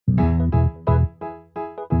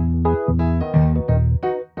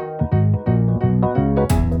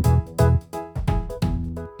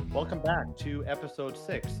to episode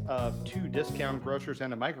 6 of Two Discount Grocers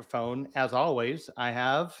and a Microphone. As always, I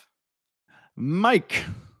have Mike.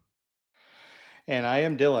 And I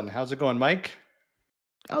am Dylan. How's it going, Mike?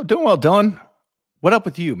 Oh, doing well, Dylan. What up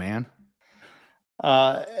with you, man?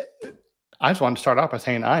 I just want to start off by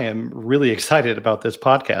saying I am really excited about this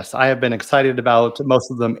podcast. I have been excited about most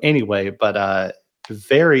of them anyway, but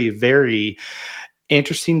very, very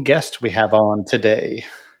interesting guest we have on today.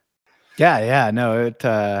 No,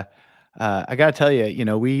 I got to tell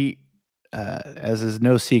you, we, as is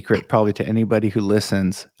no secret probably to anybody who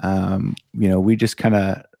listens, we just kind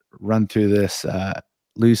of run through this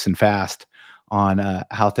loose and fast on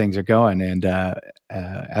how things are going. And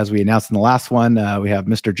as we announced in the last one, we have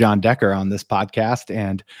Mr. Jon Decker on this podcast.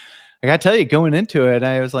 And I got to tell you, going into it,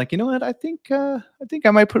 I was like, you know what? I think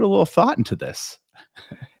I might put a little thought into this.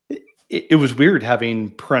 It was weird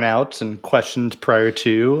having printouts and questions prior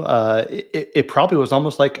to. It probably was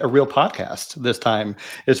almost like a real podcast this time,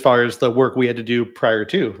 as far as the work we had to do prior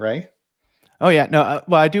to, right? Oh yeah, no.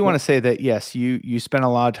 Well, I do want to say that yes, you spent a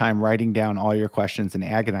lot of time writing down all your questions and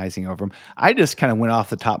agonizing over them. I just kind of went off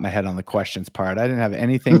the top of my head on the questions part. I didn't have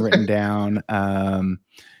anything written down.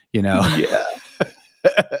 Yeah.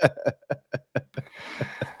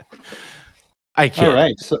 I kid. All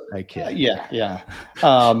right. So I kid. Yeah.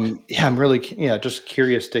 I'm really, just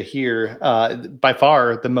curious to hear. By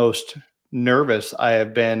far, the most nervous I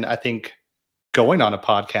have been, I think, going on a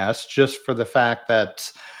podcast, just for the fact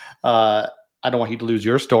that I don't want you to lose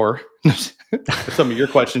your store. Some of your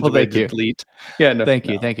questions well, thank you. Delete. Yeah. No. Thank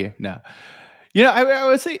you. No. I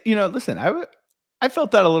would say, listen, I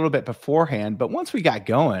felt that a little bit beforehand, but once we got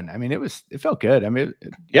going, I mean, it felt good. I mean,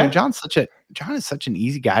 John is such an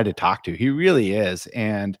easy guy to talk to. He really is.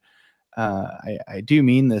 And I do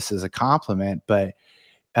mean this as a compliment, but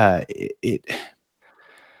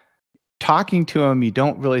talking to him, you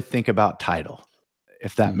don't really think about title,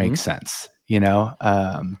 if that makes sense,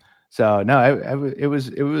 So no, it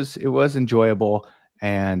was enjoyable.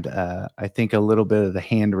 And I think a little bit of the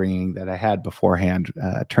hand wringing that I had beforehand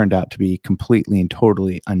turned out to be completely and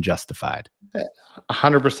totally unjustified.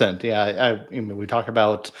 100%. Yeah. We talk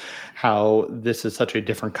about how this is such a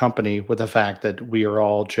different company, with the fact that we are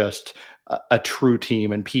all just a true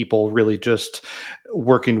team and people really just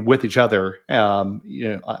working with each other.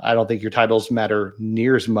 I don't think your titles matter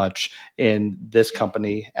near as much in this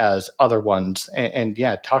company as other ones. And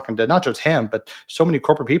talking to not just him, but so many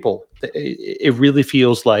corporate people, it really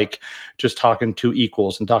feels like just talking to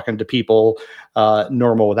equals and talking to people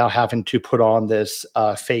normal, without having to put on this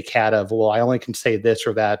fake hat of, well, I only can say this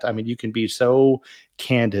or that. I mean, you can be so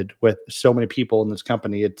candid with so many people in this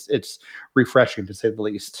company. It's refreshing, to say the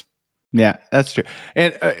least. Yeah, that's true.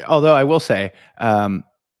 And although I will say,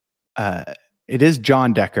 it is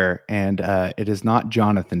Jon Decker, and it is not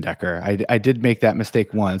Jonathan Decker. I did make that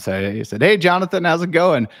mistake once. I said, "Hey, Jonathan, how's it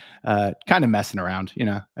going?" Kind of messing around,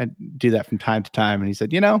 I do that from time to time. And he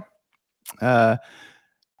said, my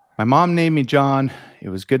mom named me John. It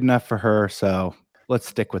was good enough for her, so let's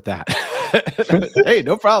stick with that. Hey,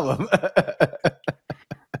 no problem.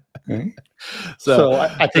 Okay. So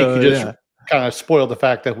I think you just kind of spoiled the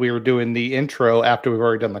fact that we were doing the intro after we've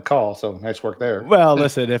already done the call. So nice work there. Well,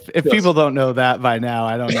 listen, if people don't know that by now,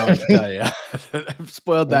 I don't know what to tell you. I've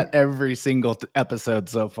spoiled that every single episode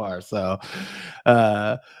so far. So,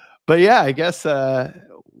 but yeah, I guess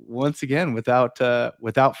once again, without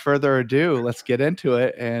further ado, let's get into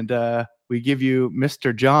it. And we give you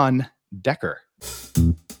Mr. Jon Decker.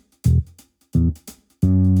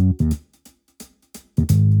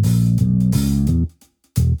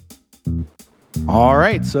 All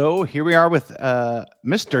right, so here we are with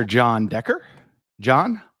Mr. Jon Decker.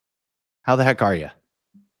 John, how the heck are you?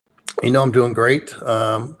 I'm doing great.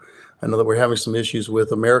 I know that we're having some issues with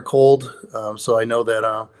Americold, so I know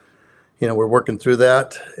that we're working through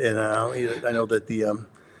that, and I know that the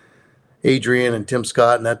Adrian and Tim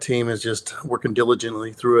Scott and that team is just working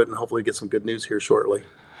diligently through it, and hopefully get some good news here shortly.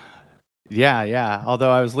 Yeah.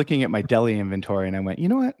 Although I was looking at my deli inventory and I went, you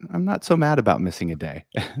know what? I'm not so mad about missing a day.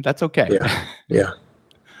 That's okay. Yeah.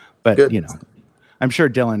 But, good. I'm sure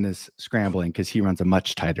Dylan is scrambling because he runs a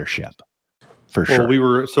much tighter ship. For sure. Well, we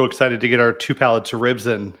were so excited to get our 2 pallets of ribs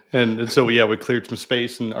in. And so, we cleared some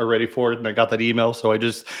space and are ready for it. And I got that email. So I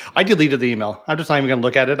deleted the email. I'm just not even going to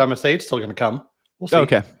look at it. I'm going to say it's still going to come. We'll see.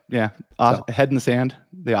 Okay. Yeah. Head in the sand.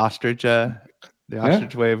 The ostrich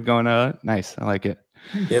way of going out. Nice. I like it.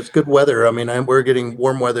 Yeah, it's good weather. I mean, we're getting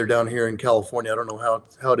warm weather down here in California. I don't know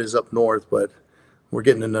how it is up north, but we're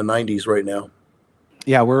getting in the 90s right now.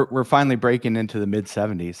 Yeah, we're finally breaking into the mid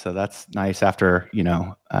 70s, so that's nice. After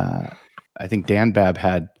I think Dan Bab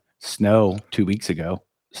had snow 2 weeks ago,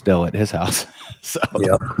 still at his house. So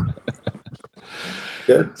Yeah.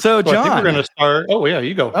 Good. So John, I think we're going to start. Oh yeah,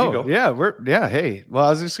 you go. Yeah. Hey, well, I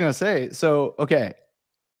was just going to say. So okay.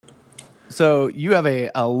 So you have a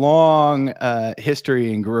long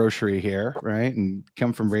history in grocery here, right? And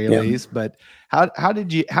come from Rayleigh's, but how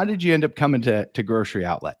did you end up coming to Grocery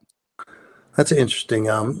Outlet? That's interesting.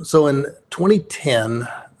 So in 2010,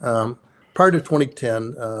 prior to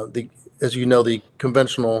 2010, as you know, the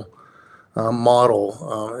conventional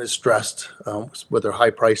model is stressed with their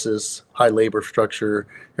high prices, high labor structure,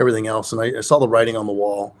 everything else. And I saw the writing on the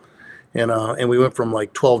wall, and we went from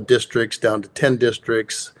like 12 districts down to 10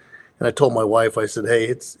 districts. And I told my wife, I said, hey,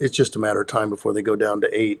 it's just a matter of time before they go down to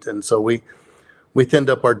 8. And so we thinned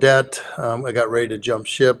up our debt. I got ready to jump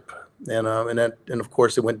ship, and of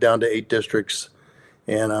course it went down to 8 districts.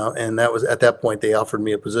 And that was at that point they offered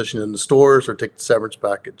me a position in the stores or take the severance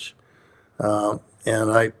package. And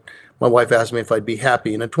my wife asked me if I'd be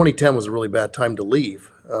happy. And in 2010 was a really bad time to leave,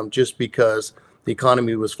 just because the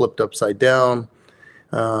economy was flipped upside down.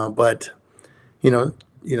 But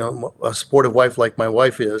a supportive wife like my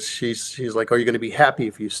wife is, she's like, "Are you going to be happy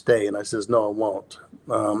if you stay?" And I says, "No, I won't."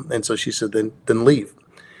 And so she said, "Then leave."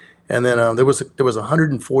 And then there was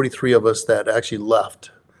 143 of us that actually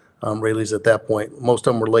left Rayleigh's at that point. Most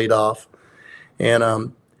of them were laid off,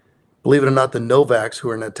 and believe it or not, the Novaks who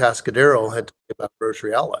were in Atascadero had told me about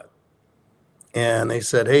Grocery Outlet, and they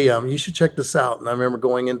said, "Hey, you should check this out." And I remember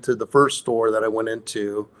going into the first store that I went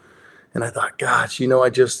into. And I thought, gosh, I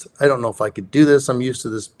don't know if I could do this. I'm used to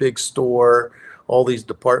this big store, all these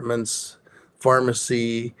departments,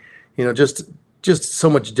 pharmacy, just so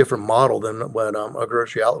much different model than what a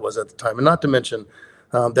Grocery Outlet was at the time. And not to mention,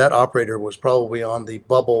 that operator was probably on the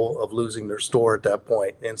bubble of losing their store at that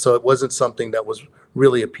point. And so it wasn't something that was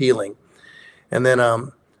really appealing. And then I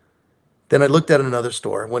looked at another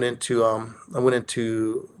store. I went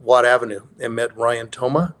into Watt Avenue and met Ryan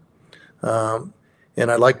Toma. And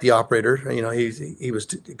I liked the operator. He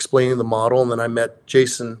was explaining the model, and then I met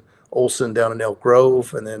Jason Olson down in Elk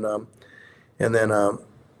Grove, and then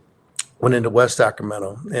went into West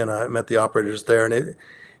Sacramento, and I met the operators there, and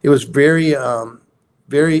it was very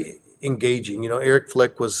very engaging. Eric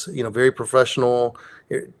Flick was very professional.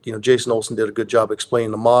 Jason Olson did a good job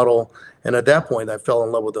explaining the model, and at that point I fell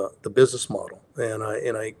in love with the business model, and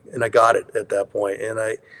I got it at that point, and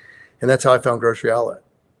that's how I found Grocery Outlet.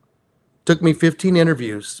 Took me 15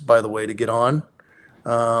 interviews, by the way, to get on.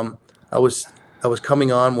 I was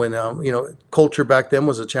coming on when culture back then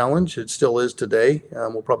was a challenge. It still is today.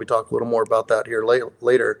 We'll probably talk a little more about that here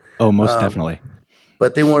later. Oh, most definitely.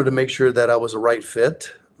 But they wanted to make sure that I was a right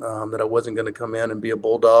fit, that I wasn't going to come in and be a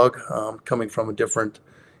bulldog, coming from a different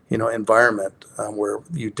environment where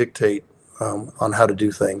you dictate on how to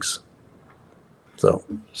do things.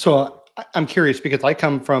 So I'm curious because I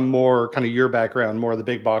come from more kind of your background, more of the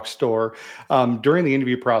big box store. During the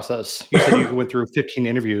interview process, you said you went through 15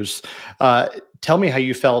 interviews. Tell me how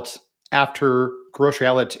you felt after Grocery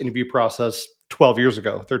Outlet's interview process 13 years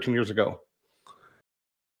ago.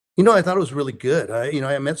 I thought it was really good.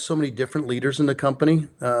 I met so many different leaders in the company.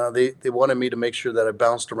 They wanted me to make sure that I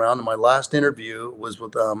bounced around. And my last interview was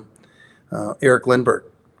with Eric Lindbergh.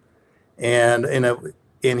 And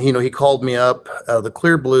he called me up, the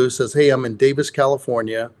clear blue, says, "Hey, I'm in Davis,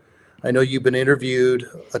 California. I know you've been interviewed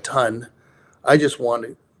a ton. I just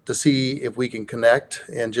wanted to see if we can connect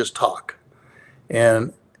and just talk."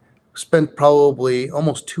 And spent probably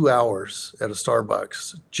almost 2 hours at a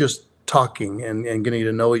Starbucks just talking and getting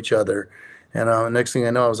to know each other. And next thing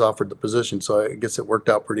I know, I was offered the position. So I guess it worked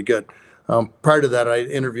out pretty good. Prior to that, I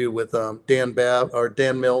interviewed with Dan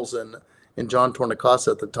Mills and John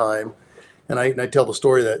Tornicasa at the time. And I tell the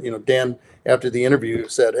story that, Dan, after the interview,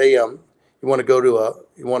 said, "Hey, you want to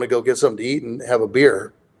go get something to eat and have a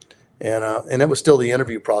beer?" And it was still the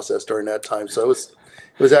interview process during that time. So it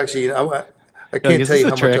was actually, I can't tell you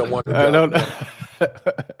how much I wanted to go. I don't know.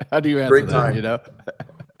 How do you answer Great that, time.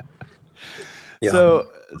 Yeah.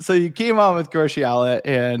 So you came on with Grocery Outlet,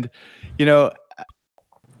 and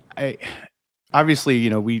I obviously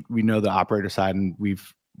we know the operator side, and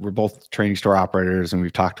we're both training store operators, and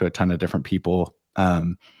we've talked to a ton of different people.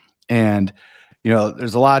 And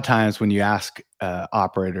there's a lot of times when you ask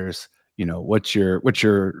operators, what's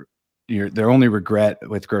their only regret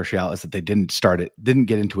with Grocery Outlet is that they didn't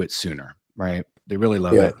get into it sooner, right? They really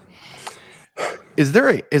love it. Is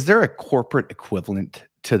there a corporate equivalent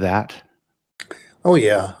to that? Oh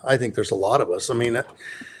yeah, I think there's a lot of us. I mean,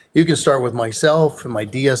 you can start with myself and my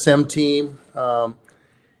DSM team.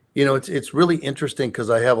 It's really interesting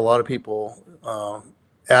because I have a lot of people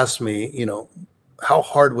ask me, how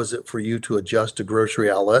hard was it for you to adjust to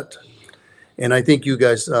Grocery Outlet? And I think you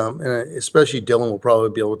guys, and especially Dylan, will probably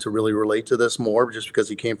be able to really relate to this more, just because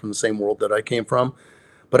he came from the same world that I came from.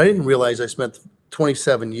 But I didn't realize I spent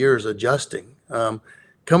 27 years adjusting.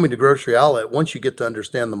 Coming to Grocery Outlet, once you get to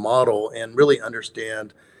understand the model and really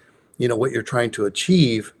understand, what you're trying to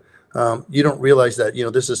achieve, you don't realize that,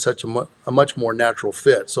 this is such a much more natural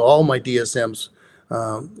fit. So all my DSMs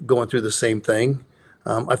going through the same thing.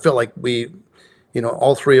 I felt like we,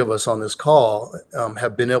 all three of us on this call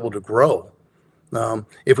have been able to grow.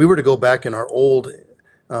 If we were to go back in our old,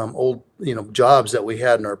 jobs that we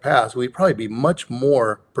had in our past, we'd probably be much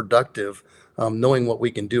more productive, knowing what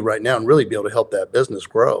we can do right now and really be able to help that business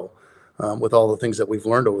grow with all the things that we've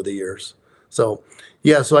learned over the years. So,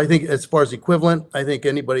 yeah, so I think as far as equivalent, I think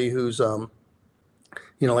anybody who's,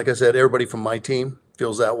 like I said, everybody from my team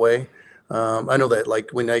feels that way. I know that,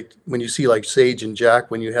 like, when you see like Sage and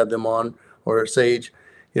Jack, when you had them on, or Sage,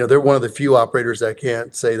 they're one of the few operators that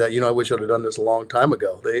can't say that, I wish I'd have done this a long time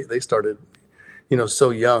ago. They started, so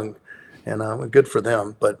young, and good for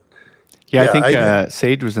them. But yeah, I think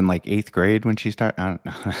Sage was in like 8th grade when she started. I don't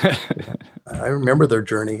know. I remember their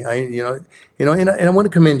journey. And I want to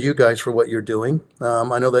commend you guys for what you're doing.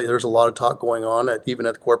 I know that there's a lot of talk going on even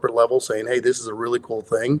at the corporate level, saying, hey, this is a really cool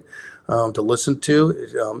thing to listen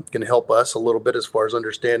to. Can help us a little bit as far as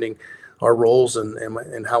understanding our roles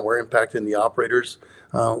and how we're impacting the operators.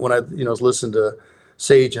 When I was listening to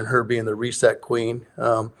Sage and her being the reset queen,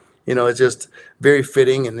 it's just very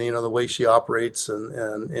fitting, and the way she operates, and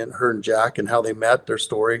her and Jack and how they met, their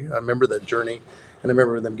story. I remember that journey, and I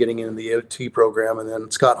remember them getting into the OT program, and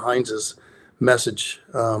then Scott Hines's message,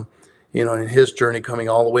 and his journey coming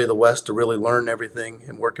all the way to the West to really learn everything,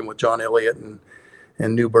 and working with John Elliott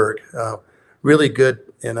and Newberg, really good.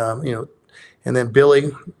 And and then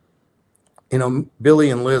Billy. Billy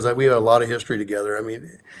and Liz, we had a lot of history together. I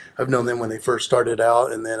mean, I've known them when they first started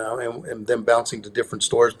out, and then and them bouncing to different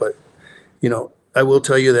stores. But, I will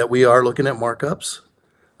tell you that we are looking at markups.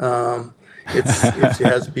 It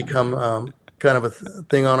has become kind of a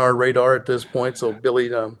thing on our radar at this point. So,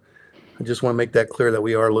 Billy, I just want to make that clear that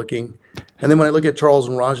we are looking. And then when I look at Charles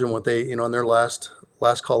and Rajan, what they, in their last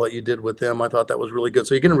call that you did with them, I thought that was really good.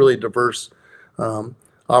 So you're getting a really diverse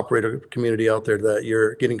operator community out there that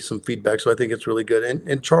you're getting some feedback. So I think it's really good.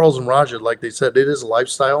 And Charles and Raja, like they said, it is a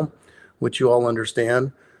lifestyle, which you all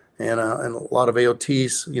understand. And a lot of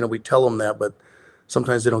AOTs, we tell them that, but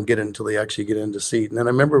sometimes they don't get it until they actually get into seat. And then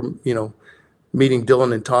I remember, meeting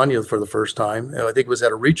Dylan and Tanya for the first time. I think it was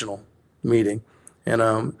at a regional meeting. And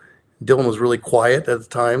Dylan was really quiet at the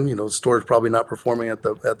time. The store's probably not performing at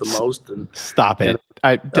the most. And stop it.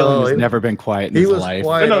 Dylan has never been quiet in his life.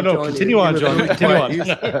 Quiet, no. Continue on, John. Continue on.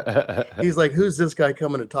 He's like, who's this guy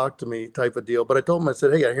coming to talk to me, type of deal. But I told him, I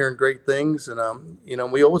said, hey, I'm hearing great things,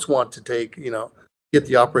 and we always want to take, get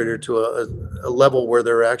the operator to a level where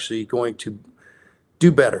they're actually going to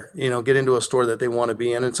do better. Get into a store that they want to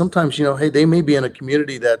be in. And sometimes, hey, they may be in a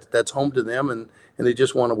community that's home to them, and they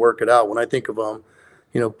just want to work it out. When I think of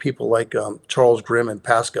people like Charles Grimm and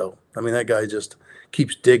Pasco. I mean, that guy just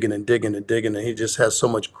keeps digging and digging and digging, and he just has so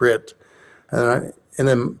much grit. And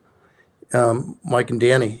then Mike and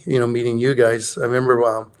Danny, meeting you guys. I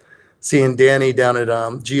remember seeing Danny down at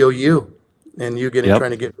GOU, and you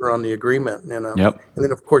trying to get her on the agreement. And and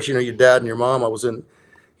then of course, your dad and your mom. I was in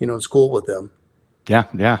school with them. Yeah.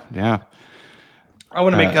 I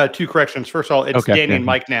want to make 2 corrections. First of all, it's Danny and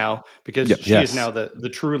Mike now, because she is now the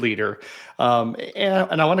true leader.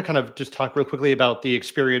 And I want to kind of just talk real quickly about the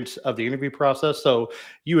experience of the interview process. So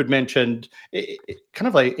you had mentioned kind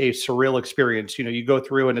of like a surreal experience. You go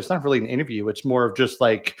through, and it's not really an interview. It's more of just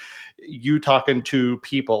like you talking to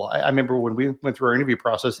people. I remember when we went through our interview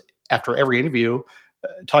process, after every interview,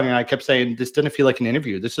 Tanya and I kept saying, this didn't feel like an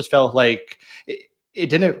interview. This just felt like it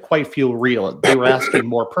didn't quite feel real. They were asking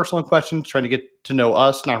more personal questions, trying to get to know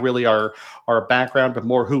us, not really our background, but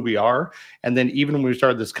more who we are. And then even when we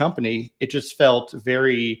started this company, it just felt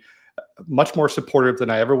very much more supportive than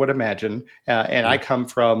I ever would imagine. And I come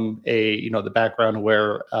from the background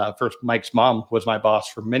where first Mike's mom was my boss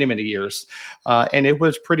for many, many years. And it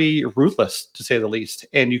was pretty ruthless, to say the least.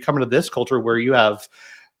 And you come into this culture where you have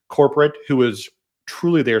corporate who is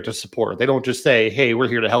truly there to support. They don't just say, hey, we're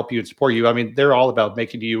here to help you and support you. I mean, they're all about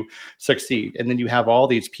making you succeed. And then you have all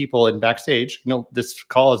these people in backstage, this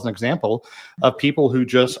call is an example of people who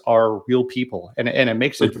just are real people. And it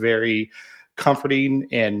makes it very comforting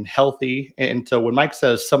and healthy. And so when Mike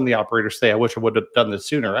says some of the operators say, I wish I would have done this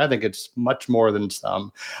sooner, I think it's much more than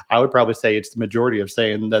some. I would probably say it's the majority of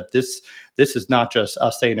saying that this is not just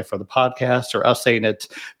us saying it for the podcast or us saying it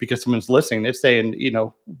because someone's listening. It's saying,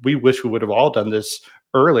 we wish we would have all done this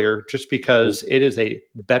earlier, just because it is a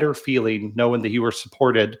better feeling knowing that you were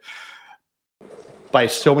supported by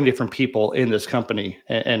so many different people in this company.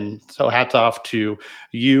 And so hats off to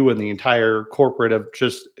you and the entire corporate of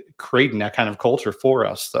just creating that kind of culture for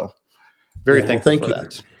us. So very thankful for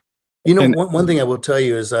that. You know, one thing I will tell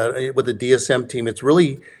you is that with the DSM team, it's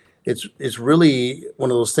really one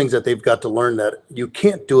of those things that they've got to learn, that you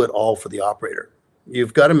can't do it all for the operator.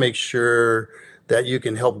 You've got to make sure that you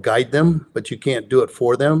can help guide them, but you can't do it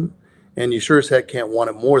for them. And you sure as heck can't want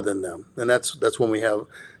it more than them. And that's when we have,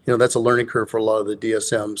 that's a learning curve for a lot of the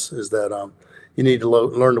DSMs, is that you need to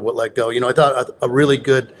learn to let go. I thought a really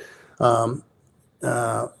good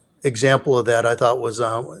example of that, I thought, was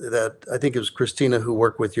that I think it was Christina who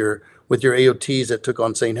worked with your AOTs that took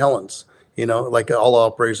on St. Helens. Like all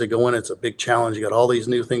operators that go in, it's a big challenge. You got all these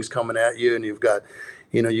new things coming at you, and you've got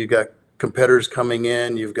competitors coming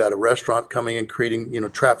in, you've got a restaurant coming in,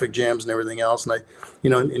 creating, traffic jams and everything else. And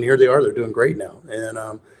and here they are, they're doing great now.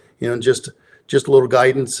 And, just a little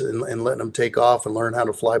guidance and letting them take off and learn how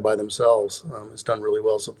to fly by themselves. It's done really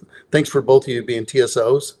well. So thanks for both of you being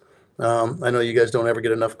TSOs. I know you guys don't ever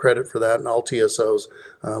get enough credit for that, and all TSOs,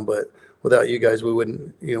 but without you guys, we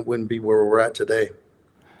wouldn't be where we're at today.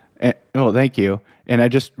 Oh, thank you. And I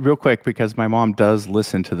just real quick, because my mom does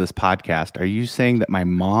listen to this podcast, are you saying that my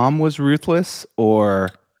mom was ruthless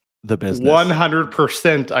or the business?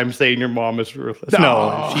 100%. I'm saying your mom is ruthless.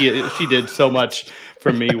 No, she did so much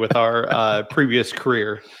for me with our previous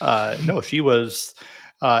career. No, she was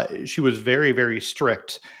very, very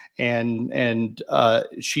strict. And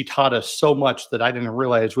she taught us so much that I didn't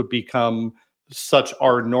realize would become such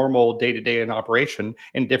our normal day-to-day in operation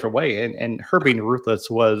in a different way. And her being ruthless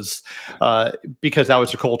was because that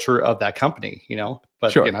was the culture of that company,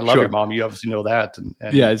 But again, I love your mom. You obviously know that. And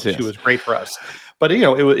she was great for us. But,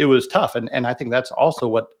 it was tough. And I think that's also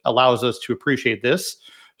what allows us to appreciate this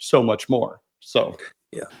so much more. So,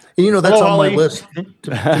 yeah. And, that's on my list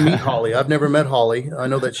to meet Holly. I've never met Holly. I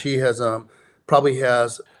know that she has probably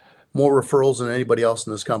has more referrals than anybody else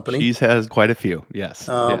in this company. She has quite a few. Yes.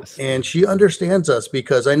 Yes. And she understands us,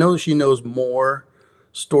 because I know she knows more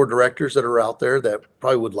store directors that are out there that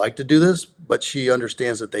probably would like to do this, but she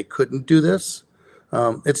understands that they couldn't do this.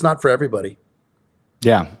 It's not for everybody.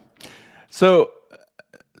 Yeah. So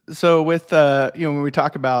with, when we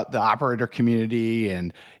talk about the operator community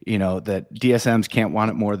and, that DSMs can't want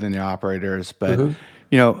it more than the operators, but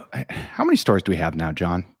how many stores do we have now,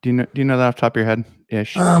 John? Do you know that off the top of your head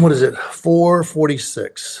ish? What is it?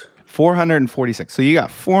 446. 446. So you got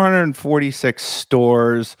 446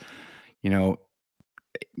 stores,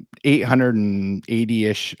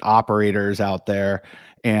 880-ish operators out there.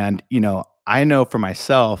 And, I know for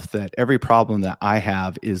myself that every problem that I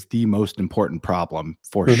have is the most important problem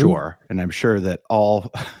for sure. And I'm sure that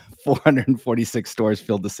all 446 stores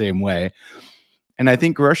feel the same way. And I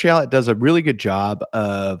think Grocery Outlet does a really good job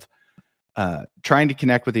of trying to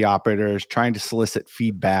connect with the operators, trying to solicit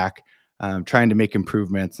feedback, trying to make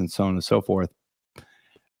improvements, and so on and so forth.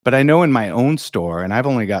 But I know in my own store, and I've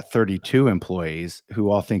only got 32 employees who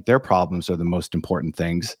all think their problems are the most important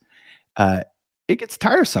things. It gets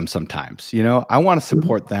tiresome sometimes. I want to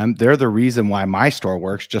support them. They're the reason why my store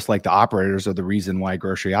works, just like the operators are the reason why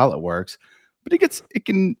Grocery Outlet works. But it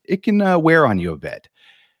can wear on you a bit.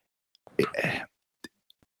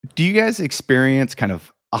 Do you guys experience kind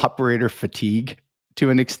of operator fatigue to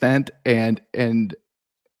an extent, and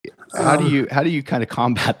how do you kind of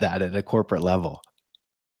combat that at a corporate level?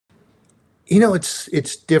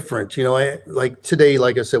 It's different. Like today,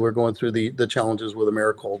 like I said, we're going through the challenges with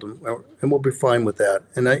Americold, and we'll be fine with that.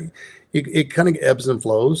 And it kind of ebbs and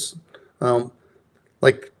flows.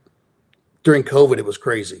 Like during COVID, it was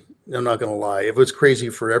crazy. I'm not going to lie. It was crazy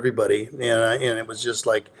for everybody. And it was just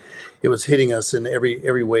like, it was hitting us in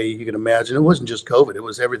every way you can imagine. It wasn't just COVID. It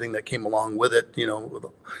was everything that came along with it.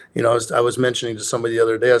 I was mentioning to somebody the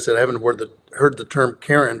other day, I said, I haven't heard the term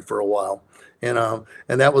Karen for a while. And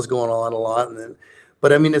that was going on a lot.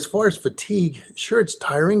 But I mean, as far as fatigue, sure, it's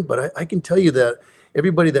tiring, but I can tell you that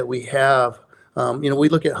everybody that we have, we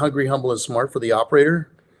look at hungry, humble, and smart for the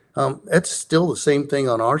operator. That's still the same thing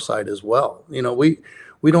on our side as well.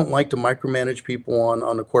 We don't like to micromanage people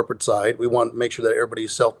on the corporate side. We want to make sure that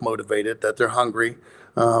everybody's self-motivated, that they're hungry,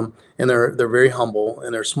 and they're very humble,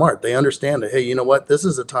 and they're smart. They understand that, hey, you know what? This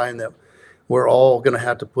is a time that we're all going to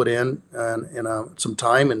have to put in some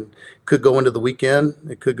time, and could go into the weekend.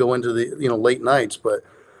 It could go into the late nights. But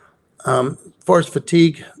as far as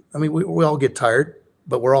fatigue, I mean, we all get tired,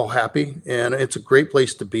 but we're all happy, and it's a great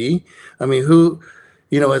place to be. I mean,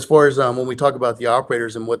 as far as when we talk about the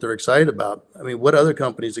operators and what they're excited about, I mean, what other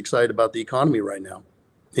company is excited about the economy right now?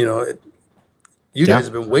 you guys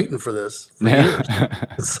have been waiting for this for years.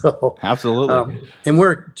 So absolutely. And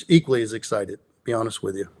we're equally as excited, to be honest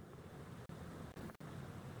with you.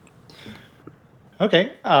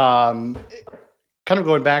 Okay. Kind of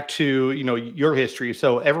going back to, your history.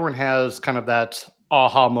 So everyone has kind of that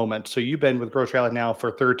aha moment. So you've been with Grocery Outlet now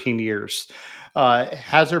for 13 years.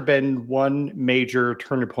 Has there been one major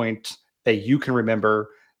turning point that you can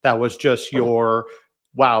remember that was just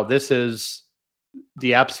wow, this is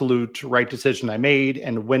the absolute right decision I made?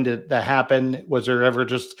 And when did that happen? Was there ever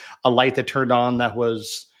just a light that turned on that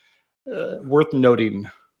was worth noting?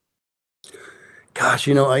 Gosh,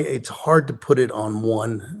 it's hard to put it on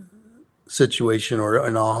one situation or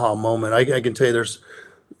an aha moment. I can tell you there's,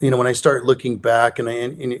 when I start looking back and I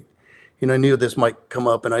knew this might come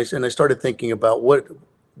up, and I started thinking about what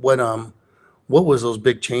was those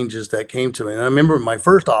big changes that came to me. And I remember my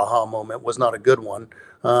first aha moment was not a good one.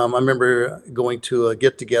 I remember going to a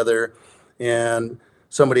get together, and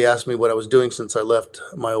somebody asked me what I was doing since I left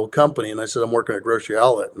my old company, and I said I'm working at Grocery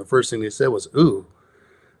Outlet. And the first thing they said was, "Ooh,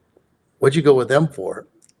 what'd you go with them for?"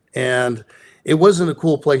 And it wasn't a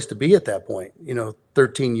cool place to be at that point,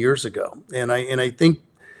 13 years ago. And I think,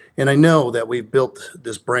 and I know that we've built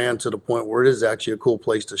this brand to the point where it is actually a cool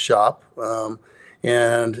place to shop.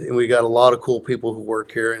 And we got a lot of cool people who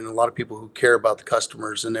work here, and a lot of people who care about the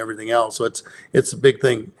customers and everything else. So it's a big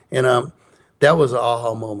thing. And that was an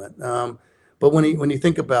aha moment. But when you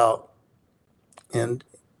think about, and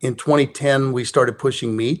in 2010, we started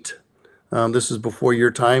pushing meat. This is before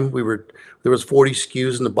your time. There was 40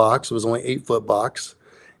 SKUs in the box. It was only 8-foot box.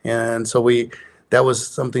 And so that was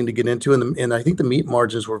something to get into. And I think the meat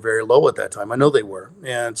margins were very low at that time. I know they were.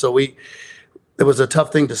 And so it was a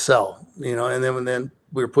tough thing to sell, and then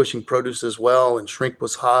we were pushing produce as well, and shrink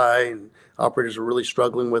was high, and operators were really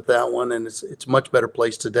struggling with that one. And it's a much better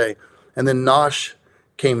place today. And then Nosh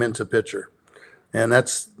came into picture. And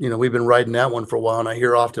that's, we've been riding that one for a while. And I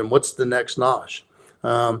hear often, what's the next Nosh?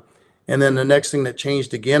 And then the next thing that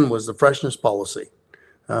changed again was the freshness policy.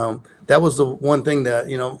 That was the one thing that,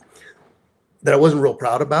 that I wasn't real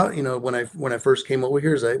proud about. When I first came over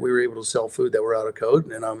here, is that we were able to sell food that were out of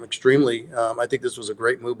code. And I'm extremely, I think this was a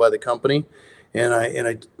great move by the company. And I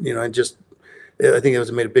think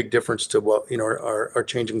it made a big difference to what, our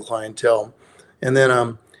changing clientele. And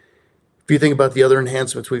then, if you think about the other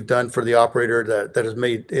enhancements we've done for the operator that has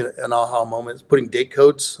made an aha moment, is putting date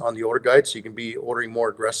codes on the order guide so you can be ordering more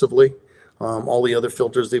aggressively. All the other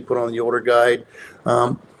filters they put on the order guide.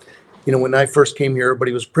 When I first came here,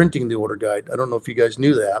 everybody was printing the order guide. I don't know if you guys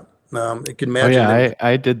knew that. You can imagine. Oh, yeah,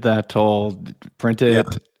 I did that whole print it,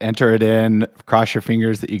 enter it in, cross your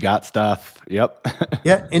fingers that you got stuff. Yep.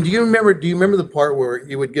 Yeah. And do you remember the part where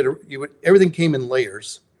everything came in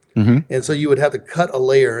layers? Mm-hmm. And so you would have to cut a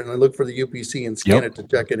layer and look for the UPC and scan it to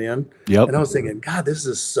check it in. Yep. And I was thinking, God, this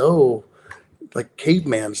is so like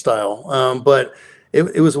caveman style. But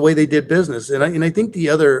it was the way they did business. And I think the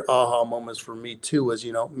other aha moments for me too was,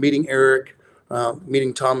 meeting Eric,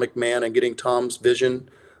 meeting Tom McMahon, and getting Tom's vision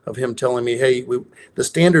of him telling me, hey, the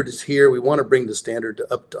standard is here. We want to bring the standard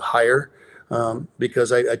up to higher,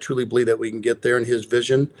 because I truly believe that we can get there. And his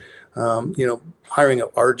vision, hiring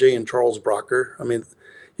up RJ and Charles Brocker. I mean,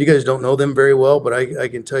 you guys don't know them very well, but I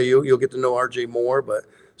can tell you, you'll get to know RJ more, but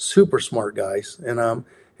super smart guys. And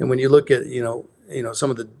when you look at, some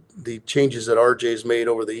of the changes that RJ's made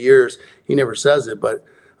over the years, he never says it, but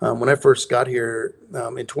when I first got here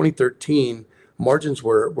in 2013, margins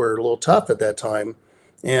were a little tough at that time.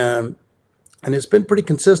 And it's been pretty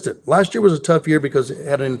consistent. Last year was a tough year because it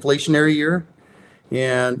had an inflationary year,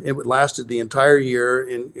 and it lasted the entire year,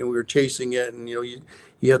 and we were chasing it. And,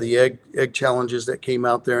 you have the egg challenges that came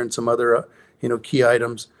out there, and some other, key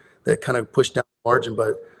items that kind of pushed down the margin.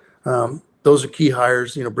 But those are key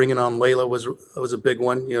hires. Bringing on Layla was a big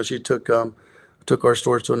one. She took our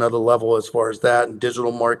stores to another level as far as that and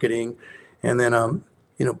digital marketing. And then,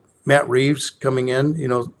 Matt Reeves coming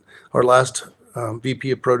in, our last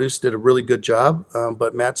VP of produce did a really good job.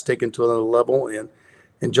 But Matt's taken to another level.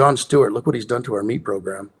 And John Stewart, look what he's done to our meat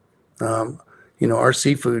program. Our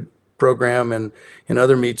seafood program and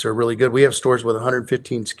other meats are really good. We have stores with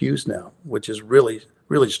 115 SKUs now, which is really,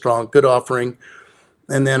 really strong, good offering.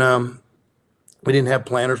 And then we didn't have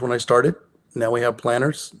planners when I started. Now we have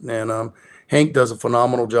planners, and Hank does a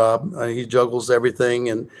phenomenal job. He juggles everything,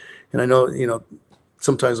 and I know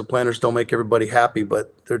sometimes the planners don't make everybody happy,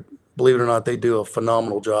 but believe it or not, they do a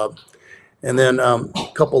phenomenal job. And then a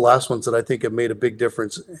couple last ones that I think have made a big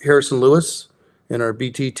difference. Harrison Lewis in our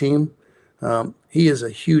BT team. He is a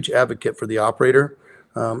huge advocate for the operator,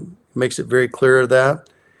 makes it very clear of that.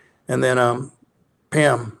 And then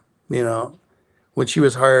Pam, when she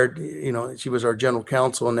was hired, she was our general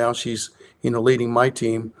counsel, and now she's, leading my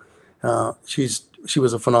team. She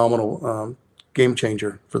was a phenomenal game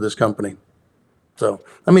changer for this company. So,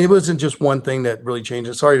 I mean, it wasn't just one thing that really changed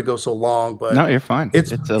it. Sorry to go so long, but No, you're fine.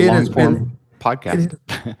 It's a it long has form been podcast.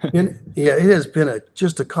 it has been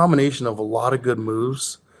just a combination of a lot of good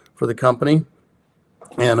moves for the company,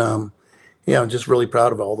 and I'm just really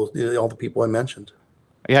proud of all the people I mentioned.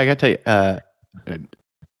 Yeah, I got to tell you,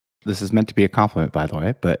 this is meant to be a compliment, by the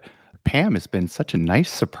way, but Pam has been such a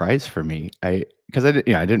nice surprise for me. Because I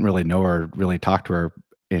didn't really know her, really talk to her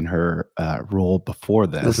in her role before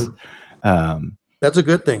this. That's a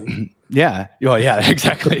good thing. Yeah. Oh, yeah,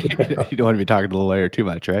 exactly. You don't want to be talking to the lawyer too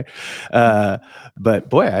much, right? But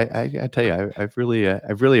boy, I tell you, I've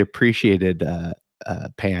really appreciated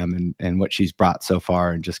Pam and what she's brought so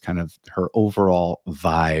far, and just kind of her overall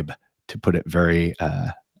vibe, to put it very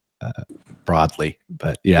broadly.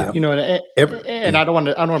 But yeah, and I don't want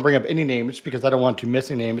to bring up any names because I don't want to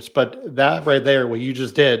miss any names. But that right there, what you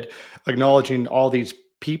just did, acknowledging all these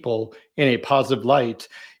people in a positive light,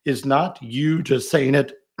 is not you just saying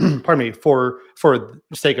it. Pardon me, for the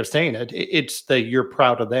sake of saying it. It's that you're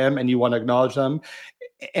proud of them and you want to acknowledge them.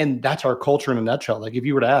 And that's our culture in a nutshell. Like, if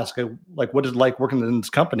you were to ask, like, what is it like working in this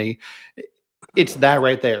company? It's that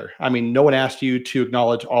right there. I mean, no one asked you to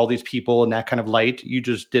acknowledge all these people in that kind of light. You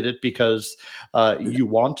just did it because you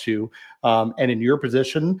want to. And in your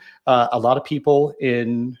position, a lot of people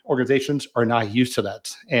in organizations are not used to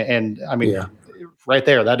that. And I mean, right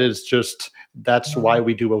there, that's why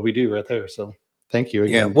we do what we do right there. So thank you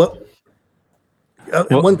again. Yeah. Well,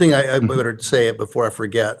 one thing I better say it before I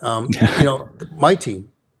forget. My team.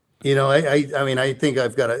 I mean, I think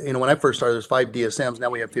I've got when I first started, there's 5 DSMs. Now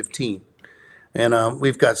we have 15. And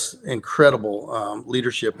we've got incredible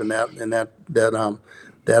leadership in that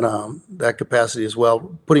capacity as well.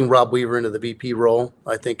 Putting Rob Weaver into the VP role,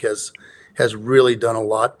 I think has really done a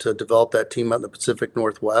lot to develop that team out in the Pacific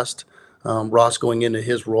Northwest. Ross going into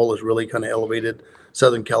his role has really kind of elevated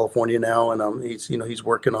Southern California now, and he's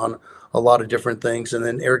working on a lot of different things. And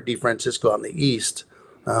then Eric DeFrancisco out in the East,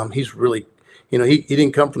 he's really, he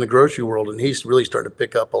didn't come from the grocery world, and he's really started to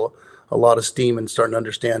pick up a lot of steam and starting to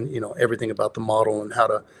understand, everything about the model and how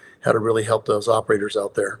to really help those operators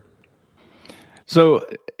out there. So,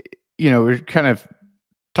 we're kind of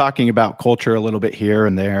talking about culture a little bit here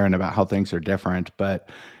and there and about how things are different. But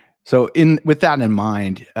so with that in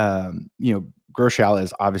mind, Grocery Outlet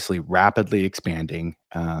is obviously rapidly expanding,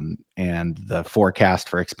 and the forecast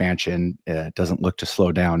for expansion doesn't look to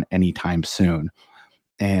slow down anytime soon.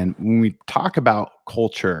 And when we talk about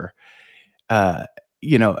culture, I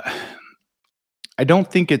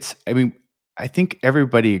think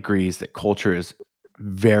everybody agrees that culture is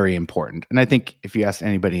very important. And I think if you ask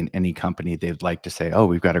anybody in any company, they'd like to say, oh,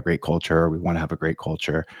 we've got a great culture, or we want to have a great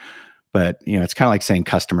culture. But, it's kind of like saying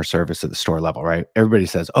customer service at the store level, right? Everybody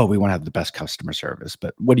says, oh, we want to have the best customer service,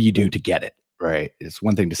 but what do you do to get it, right? It's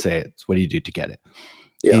one thing to say it. It's what do you do to get it?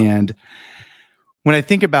 Yeah. And when I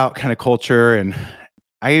think about kind of culture, and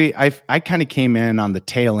I kind of came in on the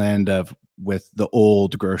tail end with the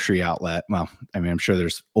old Grocery Outlet. Well, I mean, I'm sure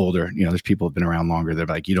there's older, there's people who've been around longer. They're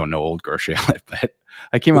like, you don't know old Grocery Outlet, but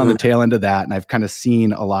I came on the tail end of that, and I've kind of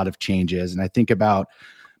seen a lot of changes. And I think about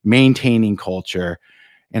maintaining culture,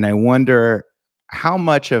 and I wonder how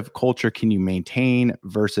much of culture can you maintain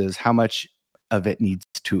versus how much of it needs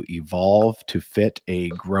to evolve to fit a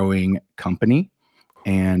growing company.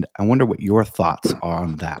 And I wonder what your thoughts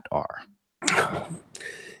on that are.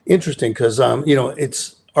 Interesting, because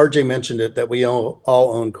it's RJ mentioned it, that we all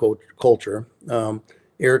own culture.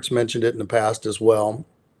 Eric's mentioned it in the past as well,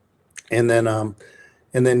 and then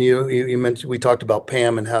you mentioned, we talked about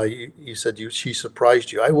Pam and how you said she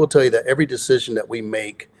surprised you. I will tell you that every decision that we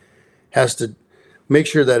make has to make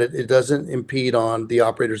sure that it doesn't impede on the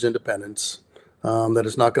operator's independence, that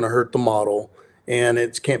it's not going to hurt the model, and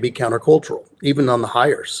it can't be countercultural. Even on the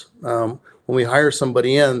hires, when we hire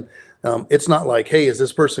somebody in. It's not like, hey, is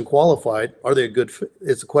this person qualified? Are they a good fit?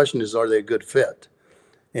 The question is, are they a good fit?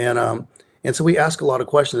 And so we ask a lot of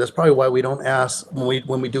questions. That's probably why we don't ask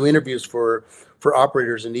when we do interviews for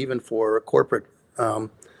operators and even for corporate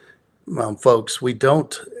folks. We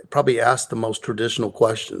don't probably ask the most traditional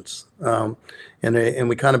questions, and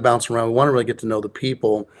we kind of bounce around. We want to really get to know the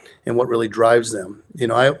people and what really drives them.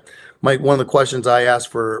 One of the questions I ask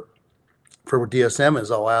for DSM is,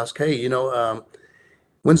 I'll ask, hey,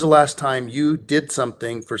 when's the last time you did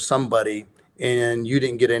something for somebody and you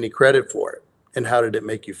didn't get any credit for it? And how did it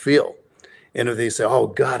make you feel? And if they say, oh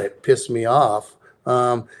God, it pissed me off.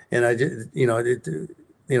 And I did,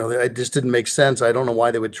 it just didn't make sense. I don't know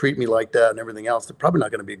why they would treat me like that and everything else. They're probably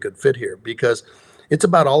not going to be a good fit here, because it's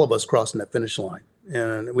about all of us crossing that finish line.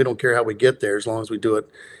 And we don't care how we get there, as long as we do it,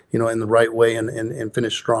 in the right way and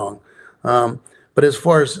finish strong. But as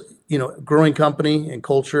far as, growing company and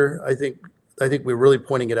culture, I think we're really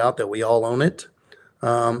pointing it out that we all own it,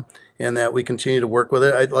 and that we continue to work with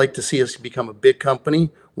it. I'd like to see us become a big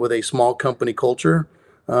company with a small company culture.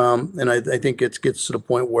 And I think it gets to the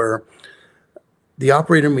point where the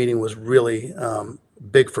operator meeting was really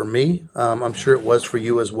big for me. I'm sure it was for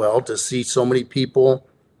you as well, to see so many people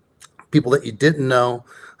that you didn't know.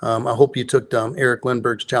 I hope you took Eric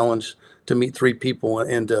Lindbergh's challenge to meet 3 people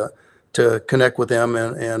and to connect with them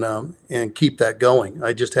and keep that going.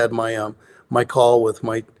 I just had my call with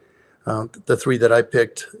the 3 that I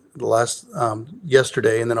picked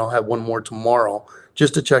yesterday, and then I'll have one more tomorrow,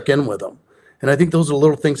 just to check in with them. And I think those are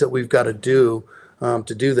little things that we've got to do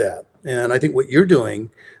that. And I think what you're doing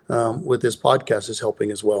with this podcast is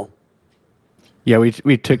helping as well. Yeah,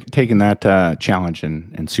 we taken that challenge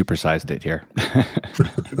and supersized it here.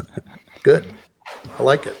 Good. I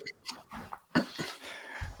like it.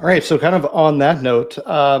 All right. So kind of on that note,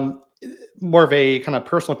 more of a kind of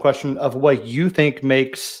personal question of what you think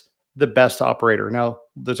makes the best operator. Now,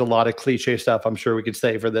 there's a lot of cliche stuff I'm sure we could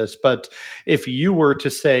say for this, but if you were to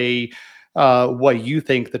say what you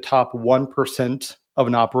think the top 1% of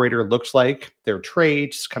an operator looks like, their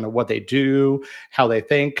traits, kind of what they do, how they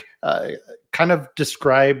think, kind of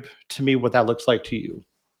describe to me what that looks like to you.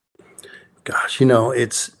 Gosh,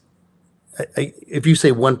 it's if you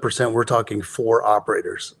say 1%, we're talking 4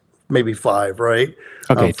 operators, maybe 5, right?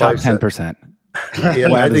 Okay, top 10%. Yeah,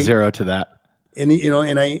 we'll add a 0 to that. And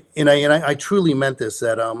I truly meant this,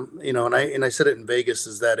 that and I said it in Vegas,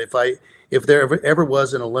 is that if there ever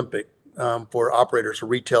was an Olympic for operators or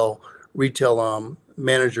retail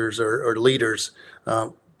managers or leaders,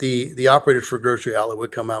 the operators for Grocery Outlet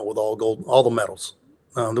would come out with all gold, all the medals.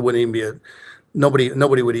 There wouldn't even be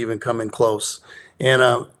nobody would even come in close. And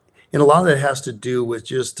a lot of that has to do with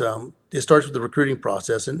just it starts with the recruiting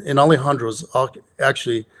process. And Alejandro's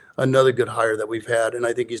actually another good hire that we've had, and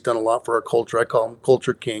I think he's done a lot for our culture. I call him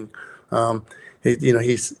Culture King. He's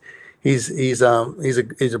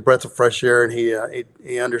a breath of fresh air, and he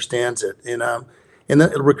understands it. And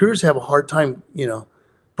the recruiters have a hard time,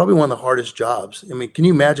 probably one of the hardest jobs. I mean, can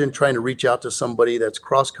you imagine trying to reach out to somebody that's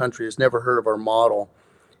cross country, has never heard of our model,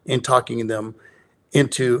 and talking them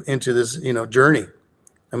into this, journey?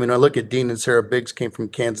 I mean, I look at Dean and Sarah Biggs, came from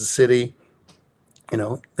Kansas City.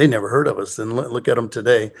 They never heard of us, and look at them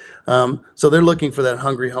today. So they're looking for that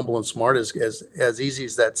hungry, humble, and smart. As easy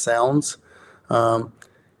as that sounds,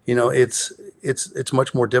 it's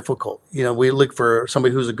much more difficult. We look for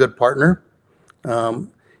somebody who's a good partner,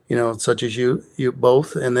 such as you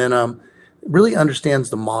both, and then really understands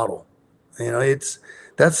the model.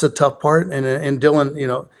 That's the tough part. And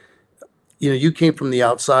Dylan, you came from the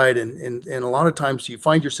outside, and a lot of times you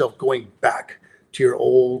find yourself going back to your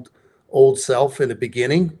old self in the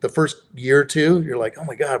beginning. The first year or two, you're like, oh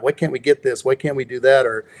my God, why can't we get this? Why can't we do that?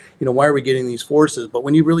 Or, why are we getting these forces? But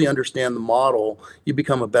when you really understand the model, you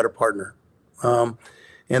become a better partner. And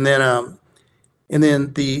then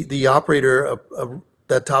the operator of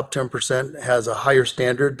that top 10% has a higher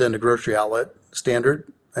standard than the Grocery Outlet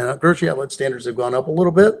standard. And Grocery Outlet standards have gone up a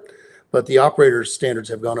little bit, but the operator's standards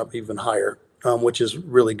have gone up even higher, which is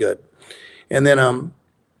really good. And then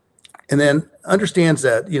understands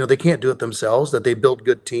that, they can't do it themselves, that they build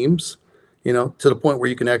good teams, to the point where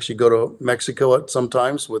you can actually go to Mexico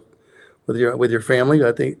sometimes with your family.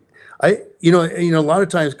 I think a lot of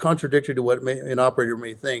times, contradictory to what an operator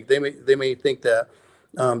may think, they may think that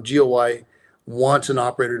GOI wants an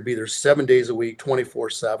operator to be there 7 days a week,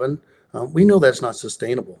 24/7. We know that's not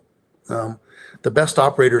sustainable. The best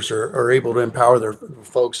operators are able to empower their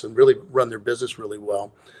folks and really run their business really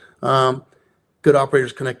well. Good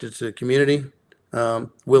operators connected to the community,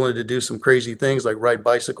 willing to do some crazy things like ride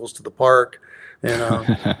bicycles to the park,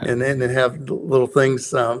 and then have little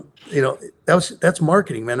things. That's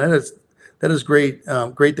marketing, man. That is great.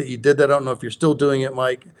 Great that you did that. I don't know if you're still doing it,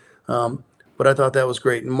 Mike, but I thought that was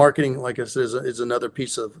great. And marketing, like I said, is another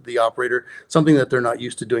piece of the operator, something that they're not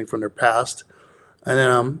used to doing from their past.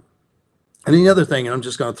 And the other thing, and I'm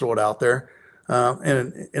just going to throw it out there,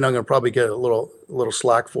 and I'm going to probably get a little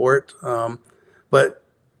slack for it. But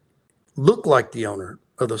look like the owner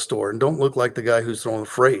of the store, and don't look like the guy who's throwing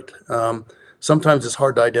freight. Sometimes it's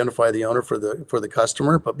hard to identify the owner for the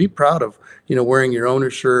customer, but be proud of wearing your owner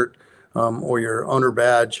shirt or your owner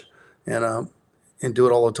badge, and do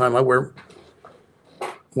it all the time. I wearing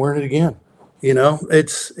it again.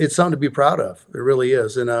 It's something to be proud of. It really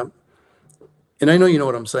is. And And I know you know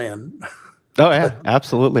what I'm saying. Oh yeah,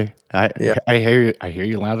 absolutely. I hear you. I hear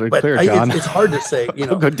you loud and clear, John. It's hard to say.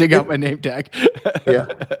 I'll go dig out my name tag. Yeah.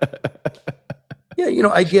 Yeah,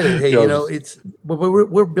 I get it. Hey,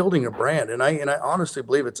 we're building a brand, and I honestly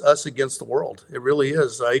believe it's us against the world. It really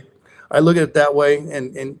is. I look at it that way.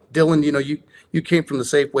 And Dylan, you came from the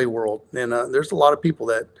Safeway world, and there's a lot of people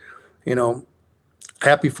that,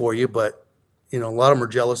 happy for you, but a lot of them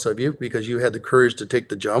are jealous of you because you had the courage to take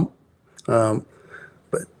the jump. But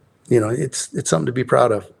it's something to be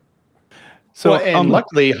proud of. So, and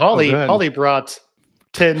luckily, Holly brought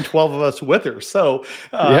 10, 12 of us with her. So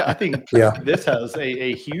I think this has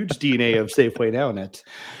a huge DNA of Safeway now in it.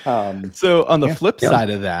 So on the flip side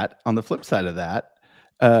of that,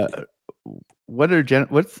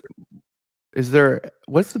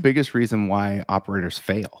 what's the biggest reason why operators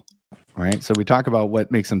fail? Right. So we talk about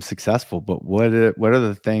what makes them successful, but what are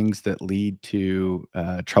the things that lead to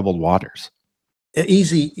troubled waters? An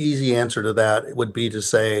easy answer to that would be to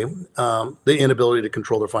say the inability to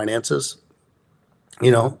control their finances.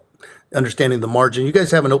 Understanding the margin. You guys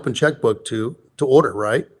have an open checkbook to order,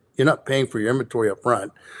 right? You're not paying for your inventory up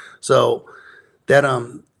front, so that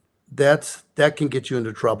can get you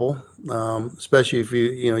into trouble, especially if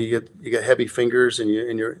you get heavy fingers and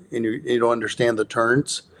you don't understand the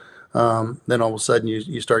turns. Then all of a sudden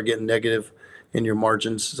you start getting negative in your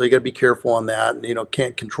margins. So you got to be careful on that. And,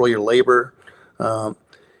 can't control your labor.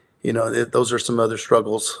 Those are some other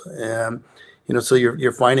struggles. And so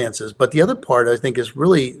your finances. But the other part I think is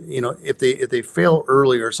really, if they fail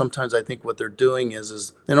earlier, sometimes I think what they're doing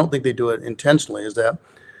is I don't think they do it intentionally, is that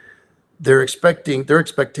their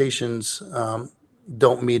expectations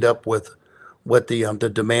don't meet up with what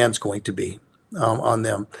the demand's going to be on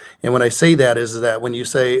them. And when I say that is that when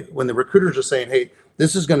the recruiters are saying, hey,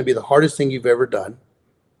 this is going to be the hardest thing you've ever done,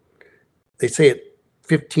 they say it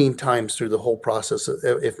 15 times through the whole process,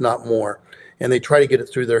 if not more. And they try to get it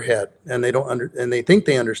through their head, and and they think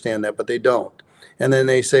they understand that, but they don't. And then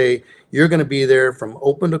they say, you're going to be there from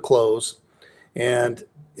open to close, and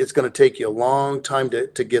it's going to take you a long time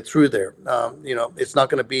to get through there. It's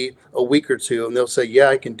not going to be a week or two, and they'll say, yeah,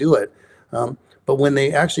 I can do it. But when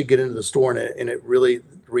they actually get into the store and it really,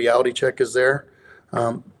 reality check is there,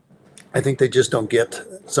 I think they just don't get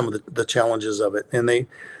some of the challenges of it. And they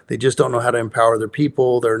just don't know how to empower their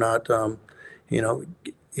people. They're not,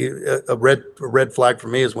 a red flag for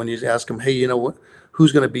me is when you ask them, hey,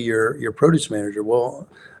 who's going to be your produce manager? Well,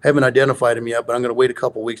 I haven't identified him yet, but I'm going to wait a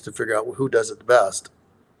couple of weeks to figure out who does it the best.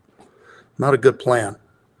 Not a good plan.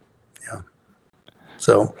 Yeah.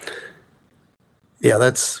 So, yeah,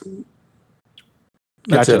 that's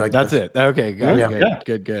gotcha. it. That's it. Okay.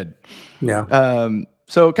 Good. Yeah.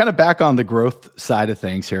 So kind of back on the growth side of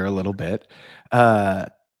things here a little bit.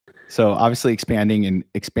 So obviously expanding,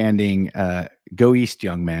 go east,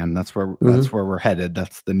 young man. That's where we're headed.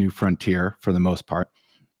 That's the new frontier for the most part.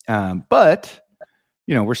 But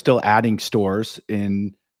we're still adding stores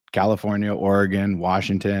in California, Oregon,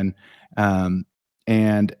 Washington.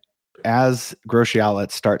 And as grocery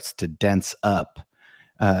outlet starts to dense up,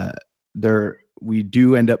 we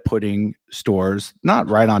do end up putting stores not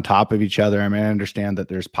right on top of each other. I mean, I understand that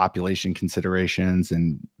there's population considerations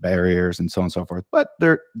and barriers and so on and so forth, but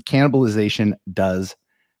cannibalization does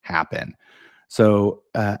happen. So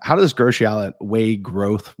how does grocery outlet weigh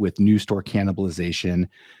growth with new store cannibalization?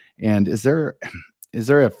 And is there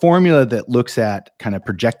a formula that looks at kind of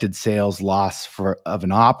projected sales loss of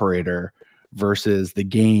an operator versus the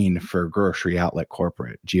gain for grocery outlet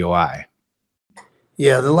corporate, GOI?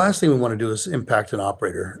 Yeah, the last thing we want to do is impact an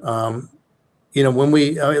operator. When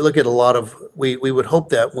we look at we would hope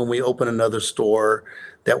that when we open another store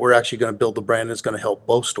that we're actually going to build the brand that's going to help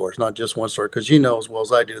both stores, not just one store. Because as well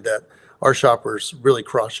as I do that our shoppers really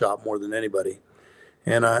cross shop more than anybody.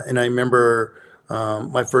 And I remember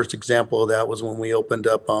my first example of that was when we opened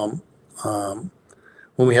up when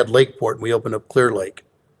we had Lakeport and we opened up Clear Lake.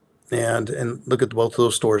 And look at both of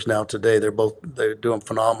those stores now today. They're doing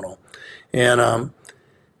phenomenal. And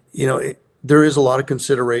there is a lot of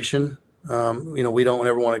consideration. We don't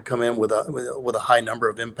ever want to come in with a high number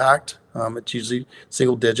of impact. It's usually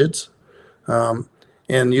single digits.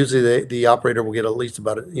 And usually the operator will get at least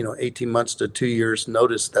about 18 months to 2 years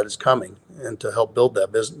notice that it's coming, and to help build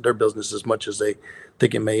their business as much as they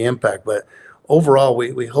think it may impact. But overall,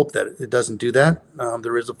 we hope that it doesn't do that.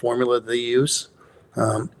 There is a formula they use,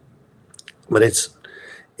 but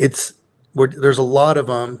there's a lot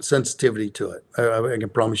of sensitivity to it. I can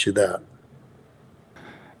promise you that.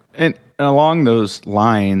 And along those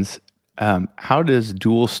lines, how does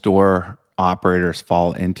dual store operators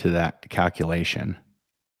fall into that calculation?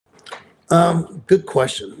 Good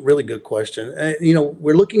question. Really good question.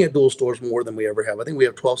 We're looking at dual stores more than we ever have. I think we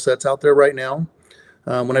have 12 sets out there right now.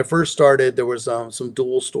 When I first started, there was some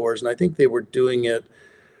dual stores, and I think they were doing it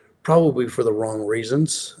probably for the wrong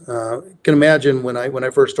reasons. You can imagine when I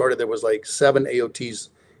first started, there was like 7 AOTs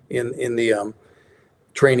in the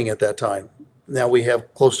training at that time. Now we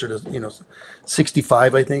have closer to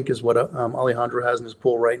 65, I think, is what Alejandro has in his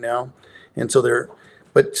pool right now, and so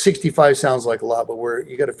but 65 sounds like a lot, but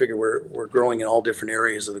you got to figure we're growing in all different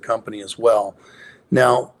areas of the company as well.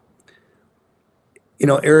 Now,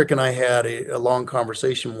 Eric and I had a long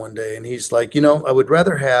conversation one day, and he's like, I would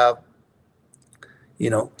rather have,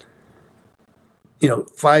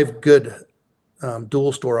 5 good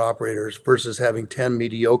dual store operators versus having 10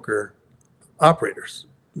 mediocre operators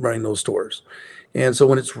running those stores. And so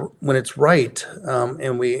when it's right,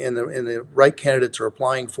 and the right candidates are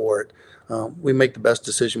applying for it, we make the best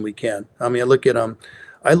decision we can. I mean, I look at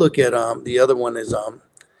the other one is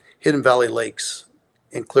Hidden Valley Lakes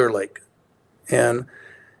and Clear Lake, and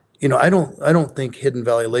I don't think Hidden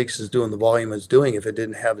Valley Lakes is doing the volume it's doing if it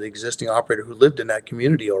didn't have the existing operator who lived in that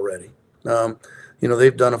community already.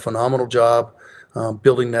 They've done a phenomenal job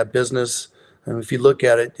building that business. And if you look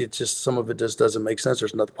at it, it's just some of it just doesn't make sense.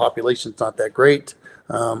 The population's not that great,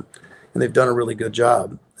 and they've done a really good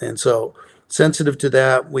job. And so, sensitive to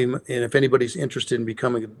that, and if anybody's interested in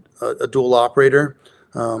becoming a dual operator,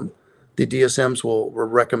 the DSMs will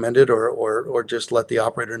recommend it, or just let the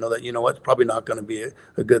operator know that it's probably not going to be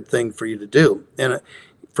a good thing for you to do. And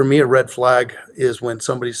for me, a red flag is when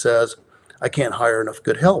somebody says, "I can't hire enough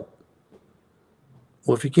good help."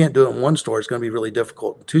 Well, if you can't do it in one store, it's going to be really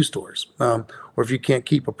difficult in 2 stores. Or if you can't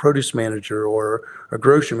keep a produce manager or a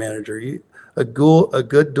grocery manager, a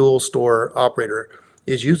good dual store operator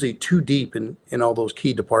is usually too deep in all those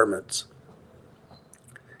key departments.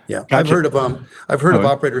 Yeah, gotcha. I've heard of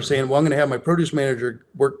operators saying, "Well, I'm going to have my produce manager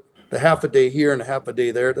work the half a day here and a half a day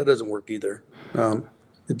there." That doesn't work either.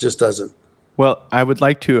 It just doesn't. Well, I would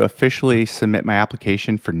like to officially submit my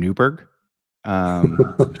application for Newburgh. I'm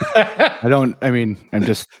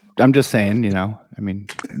just saying,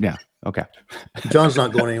 yeah. Okay. John's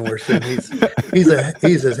not going anywhere soon. He's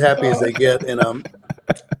as happy as they get. And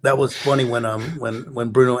that was funny when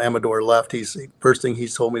Bruno Amador left. First thing he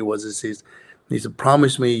told me was he said,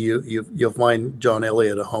 "Promise me you'll find John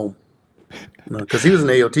Elliott a home." Because he was in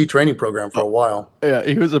an AOT training program for a while. Yeah,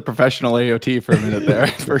 he was a professional AOT for a minute there,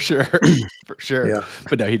 for sure. For sure. Yeah.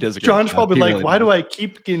 But no, he does a great John's job. probably like, really why do I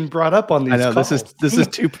keep getting brought up on these I know, calls? this is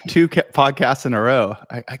two podcasts in a row.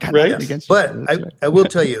 I got nothing against you. But I will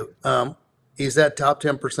tell you, he's that top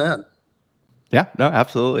 10%. Yeah, no,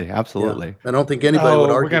 absolutely. Yeah. I don't think anybody would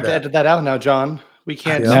argue we're going to have to edit that out now, John. We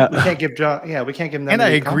can't give John. Yeah, we can't give him that. And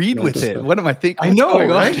I agreed with it. What am I thinking? I know,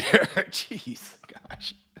 right? Jeez,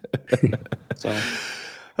 gosh.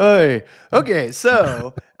 Okay,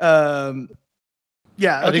 so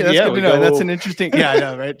yeah, okay, that's good to know. That's an interesting. Yeah, I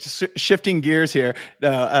know, right? Just shifting gears here.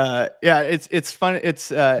 It's fun.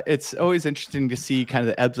 It's always interesting to see kind of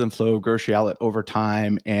the ebbs and flow of grocery outlet over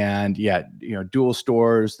time. And dual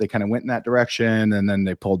stores, they kind of went in that direction, and then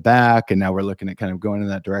they pulled back, and now we're looking at kind of going in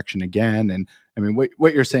that direction again. And I mean,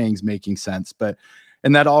 what you're saying is making sense,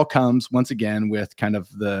 and that all comes once again with kind of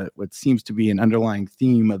what seems to be an underlying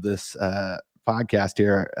theme of this podcast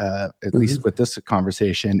here, at least with this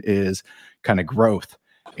conversation, is kind of growth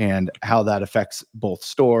and how that affects both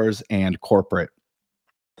stores and corporate.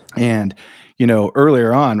 And,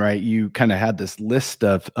 earlier on, right, you kind of had this list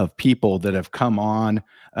of people that have come on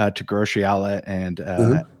to Grocery Outlet,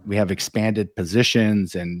 and we have expanded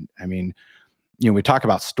positions. And I mean, we talk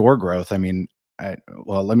about store growth. I mean,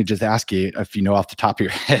 let me just ask you, if you know off the top of your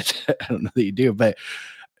head, I don't know that you do, but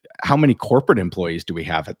how many corporate employees do we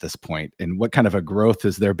have at this point? And what kind of a growth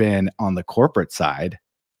has there been on the corporate side?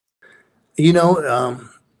 We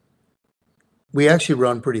actually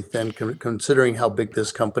run pretty thin considering how big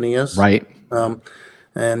this company is. Right. And,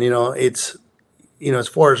 it's, as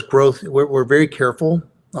far as growth, we're very careful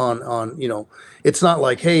on, it's not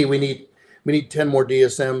like, hey, we need 10 more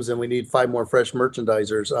DSMs and we need 5 more fresh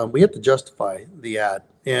merchandisers. We have to justify the ad.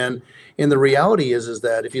 And the reality is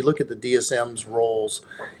that if you look at the DSM's roles,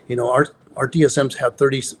 our DSMs have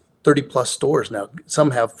 30 plus stores now.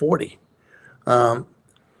 Some have 40.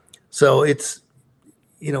 So it's,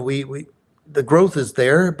 the growth is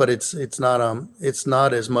there, but it's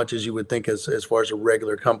not as much as you would think as far as a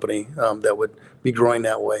regular company that would be growing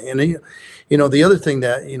that way. And the other thing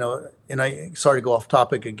that and I sorry to go off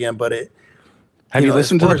topic again, but have you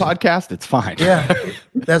listened to the podcast? It's fine. Yeah,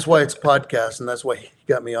 that's why it's a podcast, and that's why he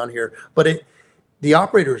got me on here. But the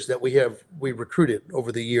operators that we recruited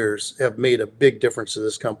over the years have made a big difference to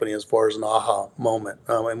this company as far as an aha moment,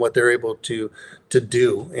 and what they're able to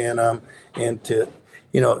do, and to,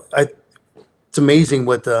 it's amazing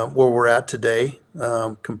what where we're at today,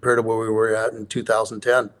 compared to where we were at in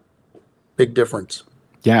 2010. Big difference.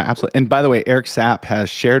 Yeah, absolutely. And by the way, Eric Sapp has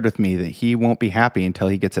shared with me that he won't be happy until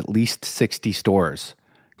he gets at least 60 stores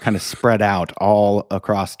kind of spread out all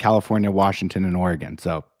across California, Washington, and Oregon.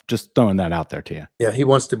 So just throwing that out there to you. Yeah, he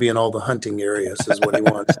wants to be in all the hunting areas is what he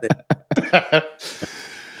wants.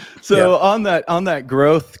 So on that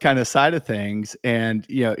growth kind of side of things, and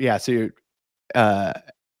we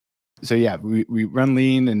run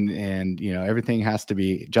lean, and everything has to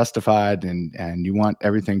be justified, and you want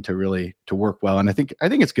everything to work well. And I think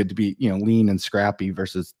it's good to be lean and scrappy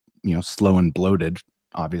versus slow and bloated,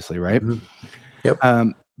 obviously, right? Mm-hmm.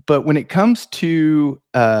 Yep. But when it comes to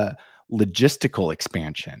logistical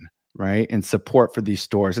expansion, right, and support for these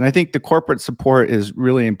stores, and I think the corporate support is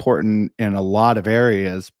really important in a lot of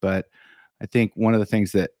areas, but I think one of the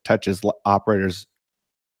things that touches operators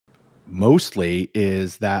mostly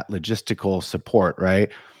is that logistical support, right?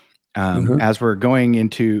 As we're going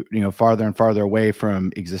into farther and farther away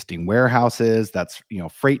from existing warehouses, that's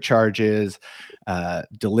freight charges,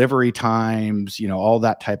 delivery times, all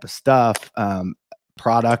that type of stuff,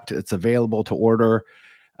 product it's available to order,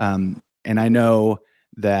 and I know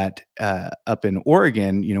that up in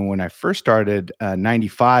Oregon, when I first started,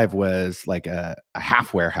 95 was like a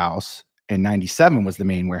half warehouse, and 97 was the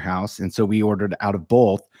main warehouse, and so we ordered out of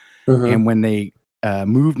both. And when they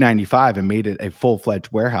moved 95 and made it a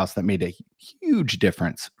full-fledged warehouse, that made a huge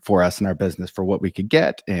difference for us in our business for what we could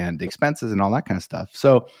get and expenses and all that kind of stuff.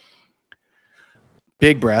 So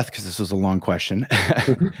big breath, because this was a long question.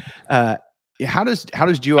 How does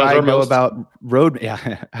GUI go about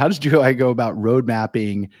how does GUI go about road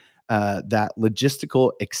mapping that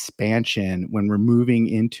logistical expansion when we're moving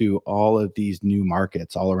into all of these new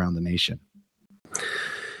markets all around the nation?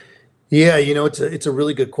 Yeah, it's a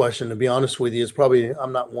really good question. To be honest with you,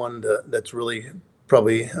 I'm not one that's really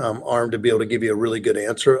probably armed to be able to give you a really good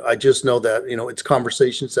answer. I just know that it's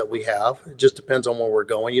conversations that we have. It just depends on where we're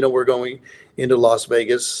going. We're going into Las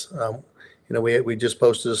Vegas. We just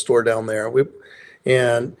posted a store down there. We've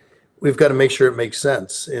got to make sure it makes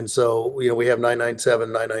sense. And so we have 997,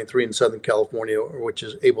 993 in Southern California, which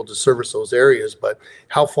is able to service those areas. But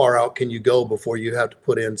how far out can you go before you have to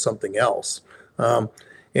put in something else?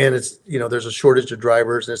 And it's, there's a shortage of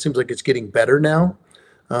drivers, and it seems like it's getting better now.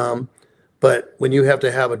 But when you have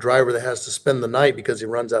to have a driver that has to spend the night because he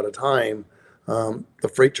runs out of time, the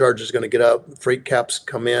freight charge is going to get up, freight caps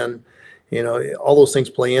come in, all those things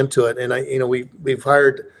play into it. And we've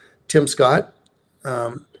hired Tim Scott,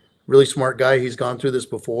 really smart guy. He's gone through this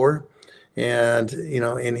before, and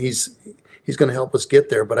he's going to help us get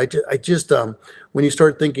there. But I just when you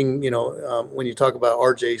start thinking, when you talk about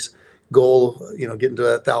RJ's goal, getting to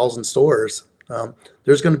 1,000 stores,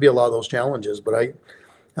 there's going to be a lot of those challenges, but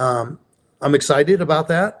I'm excited about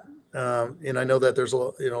that. And I know that there's a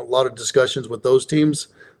lot of discussions with those teams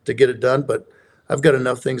to get it done, but I've got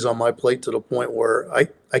enough things on my plate to the point where I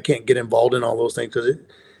can't get involved in all those things because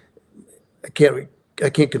I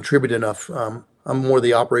can't contribute enough. I'm more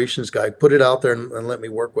the operations guy. Put it out there and let me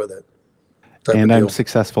work with it. And I'm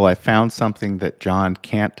successful. I found something that Jon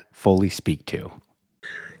can't fully speak to.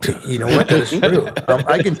 You know what? That is true.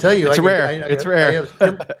 I can tell you, it's rare. It's rare. I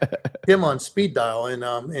have him on speed dial,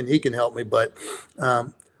 and he can help me. But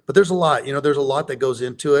there's a lot. There's a lot that goes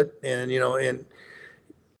into it, and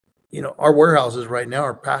our warehouses right now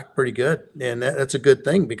are packed pretty good, and that's a good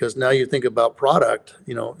thing because now you think about product.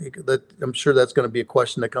 That I'm sure that's going to be a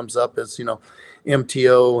question that comes up as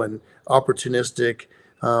MTO and opportunistic,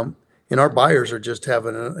 and our buyers are just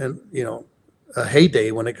having a heyday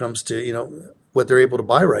when it comes to what they're able to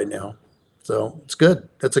buy right now. So it's good.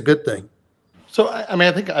 That's a good thing. So,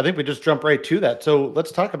 I think we just jump right to that. So let's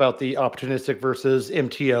talk about the opportunistic versus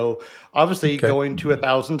MTO. Obviously, going to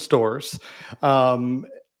 1,000 stores.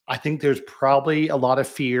 I think there's probably a lot of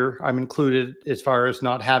fear. I'm included as far as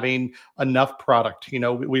not having enough product.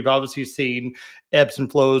 We've obviously seen ebbs and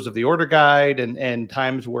flows of the order guide and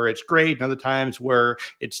times where it's great and other times where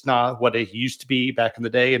it's not what it used to be back in the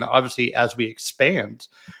day. And obviously, as we expand,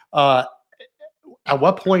 at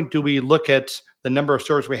what point do we look at the number of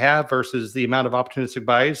stores we have versus the amount of opportunistic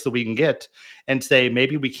buys that we can get and say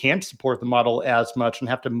maybe we can't support the model as much and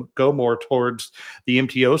have to go more towards the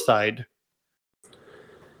MTO side?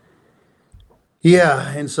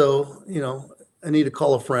 Yeah. And so, I need to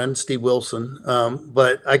call a friend, Steve Wilson,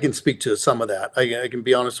 but I can speak to some of that. I can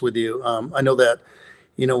be honest with you. I know that,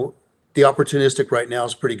 the opportunistic right now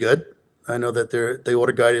is pretty good. I know that the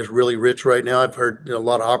order guide is really rich right now. I've heard a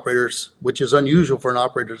lot of operators, which is unusual for an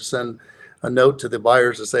operator to send a note to the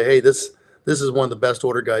buyers to say, "Hey, this is one of the best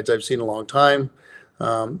order guides I've seen in a long time.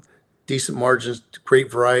 Um, Decent margins,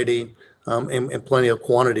 great variety, and plenty of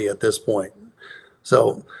quantity at this point."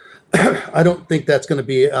 So I don't think that's going to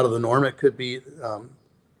be out of the norm. It could be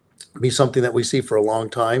something that we see for a long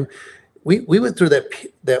time. We went through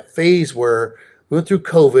that phase where we went through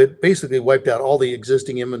COVID, basically wiped out all the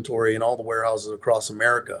existing inventory in all the warehouses across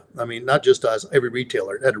America. I mean, not just us, every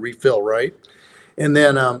retailer had to refill, right? And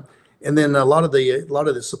then a lot of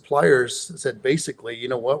the suppliers said basically, you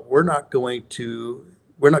know what, we're not going to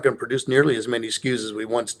produce nearly as many SKUs as we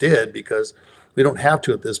once did because we don't have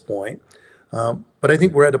to at this point. But I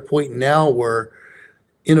think we're at a point now where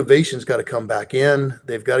innovation's got to come back in.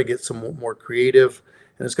 They've got to get some more creative,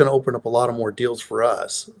 and it's going to open up a lot of more deals for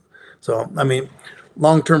us. So, I mean,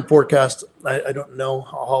 long-term forecast, I don't know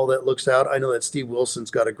how all that looks out. I know that Steve Wilson's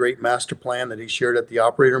got a great master plan that he shared at the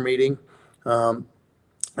operator meeting,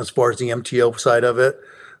 as far as the MTO side of it.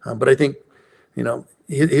 But I think,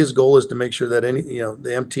 his goal is to make sure that the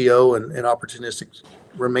MTO and opportunistic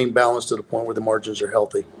remain balanced to the point where the margins are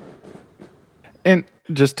healthy. And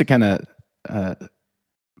just to kind of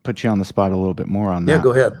put you on the spot a little bit more on that. Yeah, go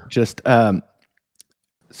ahead. Just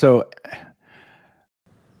so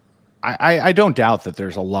I don't doubt that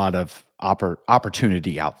there's a lot of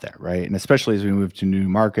opportunity out there, right? And especially as we move to new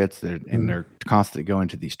markets, and they're constantly going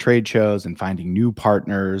to these trade shows and finding new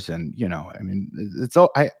partners. And I mean,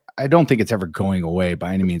 I don't think it's ever going away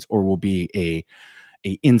by any means, or will be a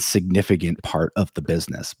insignificant part of the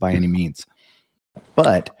business by any means.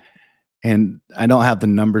 But, and I don't have the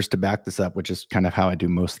numbers to back this up, which is kind of how I do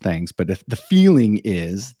most things. But if the feeling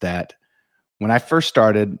is that when I first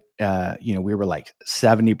started, we were like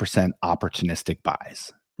 70% opportunistic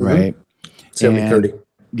buys, right? 70-30.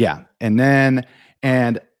 Yeah. And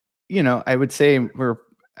I would say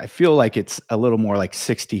I feel like it's a little more like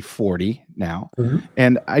 60-40 now.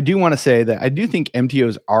 And I do want to say that I do think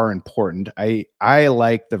MTOs are important. I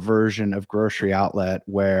like the version of grocery outlet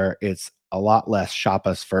where it's a lot less shop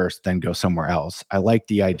us first, then go somewhere else. I like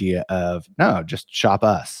the idea of no, just shop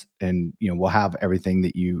us, and we'll have everything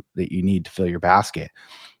that you need to fill your basket.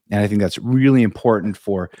 And I think that's really important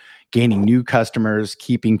for gaining new customers,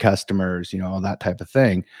 keeping customers, all that type of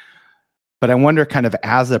thing. But I wonder, kind of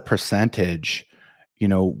as a percentage,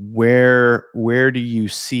 where do you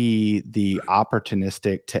see the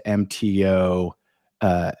opportunistic to MTO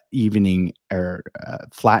evening or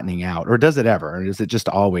flattening out, or does it ever, or is it just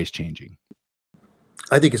always changing?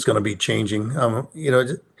 I think it's going to be changing.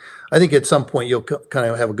 I think at some point you'll kind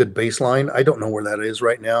of have a good baseline. I don't know where that is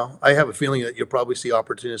right now. I have a feeling that you'll probably see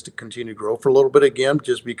opportunistic continue to grow for a little bit again,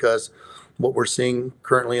 just because what we're seeing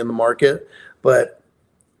currently in the market. But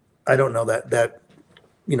I don't know that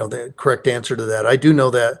the correct answer to that. I do know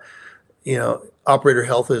that operator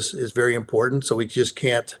health is very important. So we just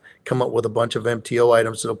can't come up with a bunch of MTO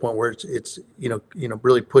items to the point where it's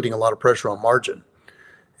really putting a lot of pressure on margin.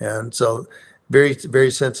 And so very,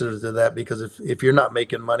 very sensitive to that, because if you're not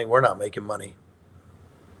making money, we're not making money.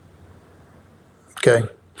 Okay.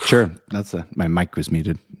 Sure. That's my mic was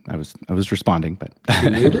muted. I was responding, but you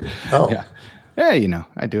muted? Oh yeah.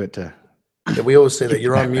 I do it to. Yeah, we always say that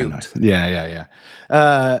you're on mute. Noise. Yeah.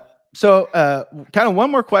 So kind of one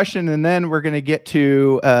more question, and then we're going to get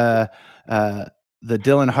to the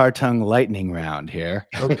Dylan Hartung lightning round here.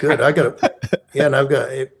 Oh, good. I got it. Yeah, and I've got.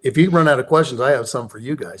 If you run out of questions, I have some for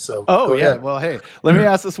you guys. So. Oh yeah. Well, hey, let me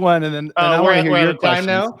ask this one, and then I want to hear your questions.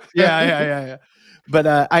 Now? Yeah. But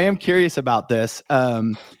I am curious about this.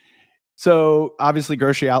 So obviously,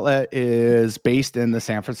 Grocery Outlet is based in the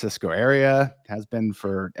San Francisco area, has been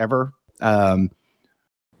forever.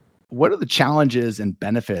 What are the challenges and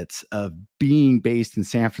benefits of being based in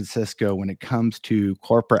San Francisco when it comes to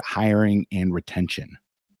corporate hiring and retention?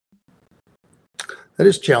 That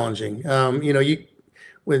is challenging.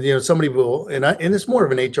 Somebody will, and it's more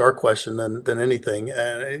of an HR question than anything,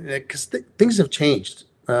 because things have changed.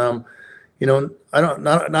 Not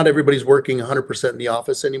everybody's working 100% in the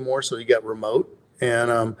office anymore. So you got remote,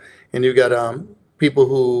 and you got people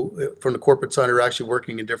who from the corporate side are actually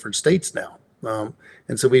working in different states now.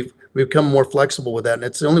 And so we've become more flexible with that, and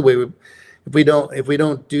it's the only way. If we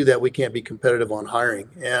don't do that, we can't be competitive on hiring.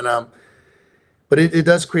 And but it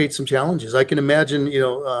does create some challenges. I can imagine,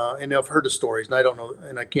 and I've heard the stories, and I don't know,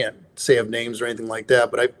 and I can't say of names or anything like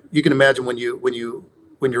that. But you can imagine when you're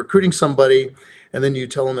recruiting somebody, and then you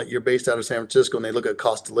tell them that you're based out of San Francisco, and they look at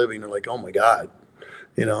cost of living, they're like, oh my God,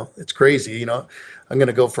 it's crazy. I'm going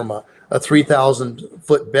to go from a 3,000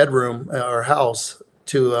 foot bedroom or house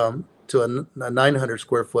to to a 900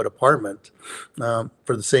 square foot apartment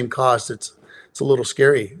for the same cost, it's a little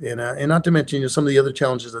scary. And not to mention, some of the other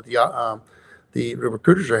challenges that the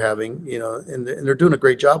recruiters are having, and they're doing a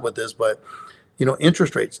great job with this, but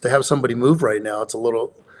interest rates, to have somebody move right now, it's a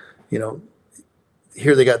little,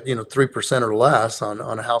 here they got 3% or less on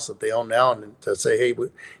a house that they own now, and to say, hey, you're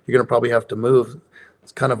going to probably have to move,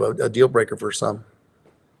 it's kind of a deal breaker for some.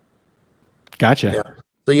 Gotcha. Yeah.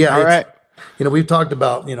 So yeah, All right. we've talked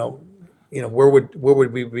about where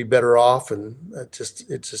would we be better off, and it's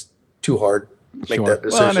just too hard to make that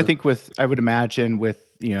decision. Well, and I think I would imagine with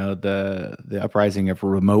the uprising of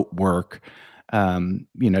remote work,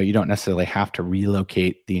 you don't necessarily have to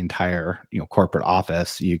relocate the entire corporate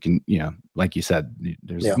office. You can like you said,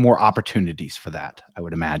 there's more opportunities for that, I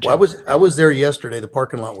would imagine. Well, I was there yesterday. The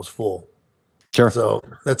parking lot was full. Sure. So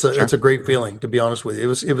that's a great feeling, to be honest with you.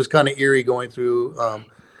 It was kind of eerie going through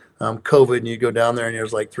COVID, and you go down there and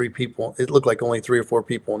there's like 3 people. It looked like only 3 or 4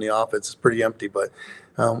 people in the office. It's pretty empty, but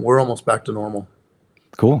we're almost back to normal.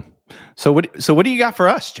 Cool. So what do you got for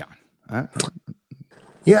us, John?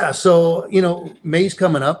 Yeah, so May's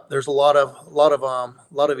coming up. There's a lot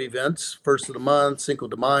of events. First of the month, Cinco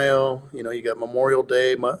de Mayo. You got Memorial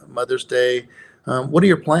Day, Mother's Day. What are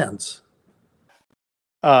your plans?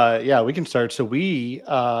 Yeah, we can start. So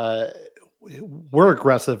we're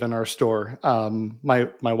aggressive in our store. My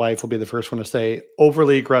wife will be the first one to say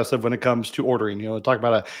overly aggressive when it comes to ordering. Talk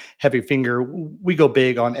about a heavy finger. We go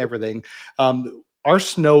big on everything. Our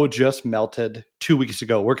snow just melted 2 weeks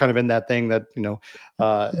ago. We're kind of in that thing that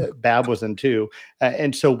Bab was in too,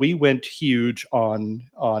 and so we went huge on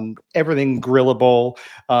everything grillable.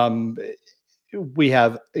 We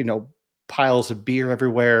have piles of beer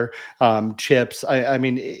everywhere, chips. I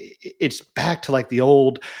mean, it's back to like the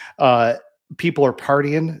old. People are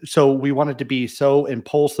partying, so we wanted to be so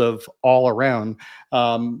impulsive all around.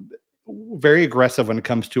 Very aggressive when it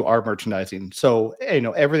comes to our merchandising. So,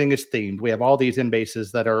 everything is themed. We have all these in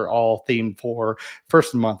bases that are all themed for first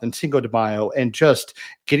of the month and Cinco de Mayo, and just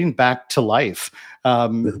getting back to life.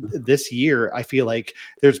 This year, I feel like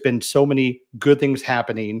there's been so many good things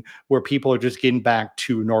happening where people are just getting back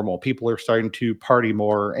to normal. People are starting to party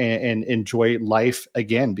more and enjoy life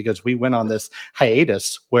again, because we went on this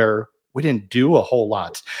hiatus where we didn't do a whole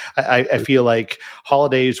lot. I feel like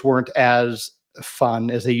holidays weren't as fun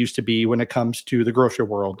as they used to be when it comes to the grocery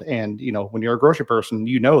world. And when you're a grocery person,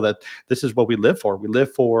 that this is what we live for. We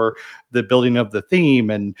live for the building of the theme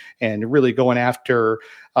and really going after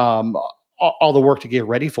all the work to get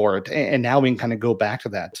ready for it. And now we can kind of go back to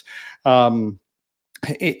that.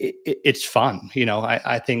 It's fun.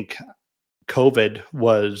 I think COVID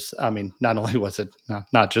was, not only was it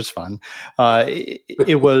not just fun,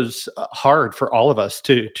 it was hard for all of us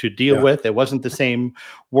to deal with. It wasn't the same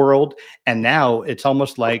world. And now it's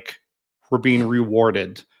almost like we're being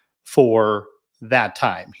rewarded for that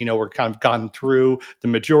time. We're kind of gone through the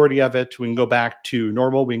majority of it. We can go back to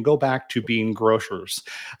normal. We can go back to being grocers,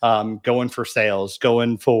 going for sales,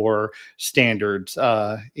 going for standards.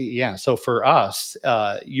 So for us,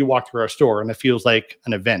 you walk through our store and it feels like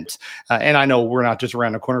an event. And I know we're not just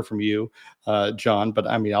around the corner from you, John, but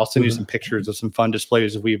I'll send you some pictures of some fun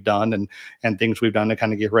displays that we've done and things we've done to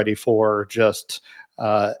kind of get ready for just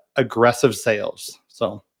aggressive sales.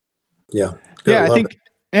 So,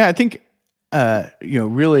 I think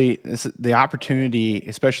really the opportunity,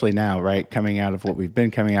 especially now, right, coming out of what we've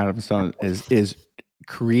been coming out of, so is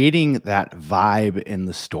creating that vibe in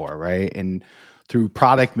the store, right, and through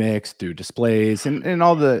product mix, through displays, and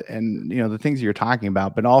all the the things you're talking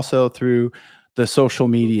about, but also through the social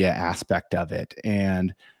media aspect of it,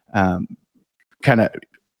 and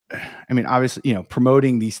obviously,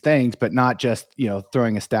 promoting these things, but not just,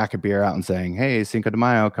 throwing a stack of beer out and saying, hey, Cinco de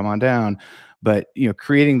Mayo, come on down. But,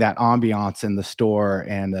 creating that ambiance in the store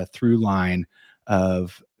and a through line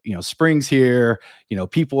of, spring's here,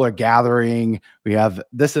 people are gathering, we have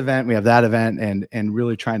this event, we have that event, and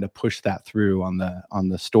really trying to push that through on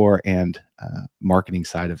the store and marketing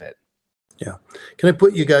side of it. Yeah. Can I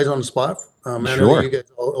put you guys on the spot? Sure. I know you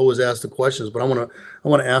guys always ask the questions, but I want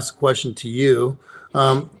to ask a question to you.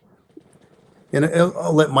 And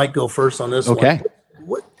I'll let Mike go first on this one. Okay.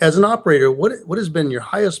 What, as an operator, what has been your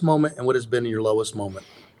highest moment and what has been your lowest moment?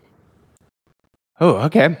 Oh,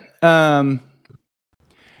 okay. I'd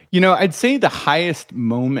say the highest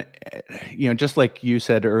moment, just like you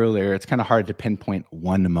said earlier, it's kind of hard to pinpoint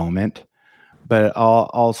one moment, but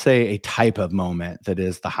I'll say a type of moment that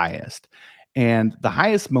is the highest. And the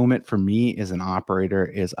highest moment for me as an operator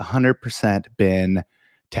is 100% been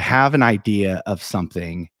to have an idea of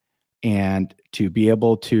something and to be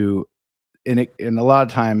able to and a lot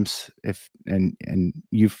of times, and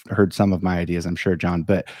you've heard some of my ideas, I'm sure, John,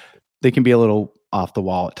 but they can be a little off the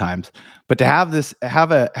wall at times. But to have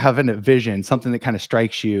a vision, something that kind of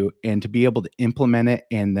strikes you, and to be able to implement it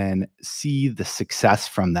and then see the success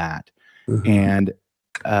from that, and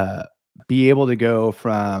be able to go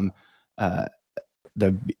from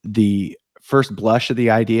the first blush of the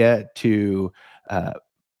idea to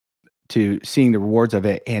seeing the rewards of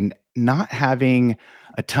it, and not having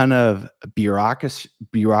a ton of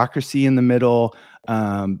bureaucracy in the middle,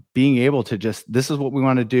 being able to just, this is what we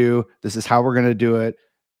want to do, this is how we're going to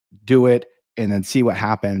do it, and then see what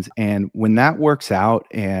happens. And when that works out,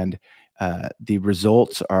 and the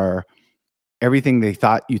results are everything you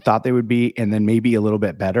thought they would be, and then maybe a little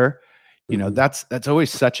bit better, that's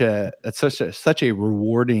always such a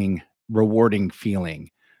rewarding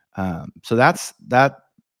feeling. So that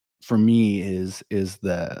for me is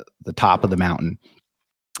the top of the mountain.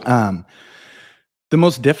 The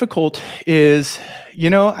most difficult is,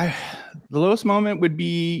 the lowest moment would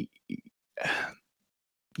be,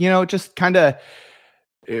 just kind of,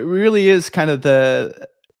 it really is kind of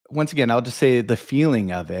once again, I'll just say the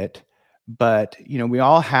feeling of it. But, we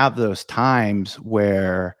all have those times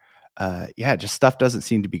where, just stuff doesn't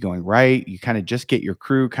seem to be going right. You kind of just get your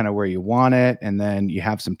crew kind of where you want it, and then you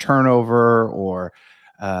have some turnover, or,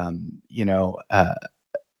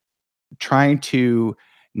 trying to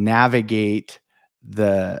navigate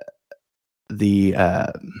the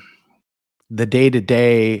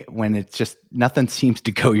day-to-day when it's just nothing seems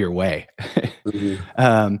to go your way.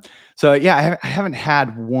 So I haven't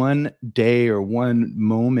had one day or one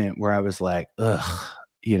moment where I was like, ugh,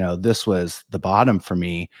 this was the bottom for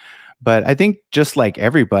me. But I think just like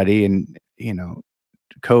everybody, and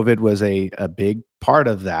COVID was a big part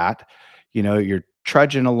of that. You're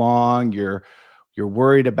trudging along, you're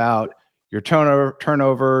worried about your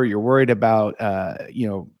turnover, you're worried about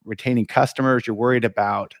retaining customers, you're worried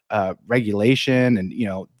about regulation, and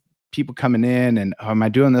people coming in, and am I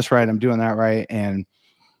doing this right? I'm doing that right. And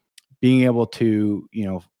being able to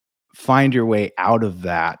find your way out of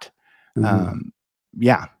that. That's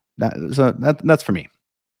for me.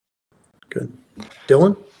 Good.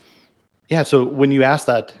 Dylan? Yeah. So when you asked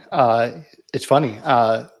that, it's funny.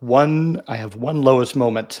 I have one lowest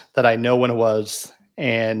moment that I know when it was,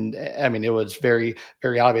 and I mean, it was very,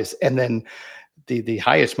 very obvious. And then the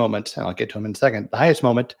highest moment, and I'll get to them in a second, the highest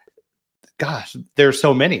moment, gosh, there's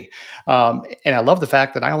so many. And I love the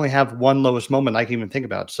fact that I only have one lowest moment I can even think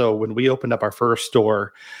about. So when we opened up our first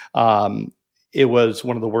store, it was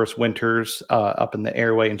one of the worst winters up in the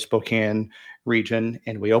Airway and Spokane region.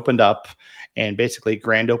 And we opened up, and basically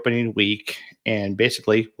grand opening week, and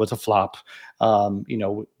basically was a flop.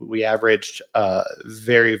 We averaged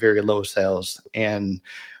very, very low sales, and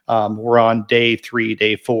we're on day 3,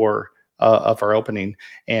 day 4 of our opening,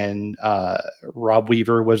 and Rob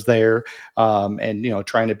Weaver was there, and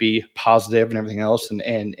trying to be positive and everything else,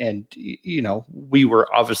 and we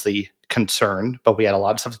were obviously concerned, but we had a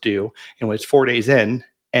lot of stuff to do. And it's 4 days in,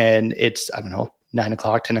 and it's, I don't know, 9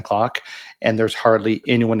 o'clock, 10 o'clock, and there's hardly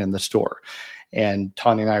anyone in the store. And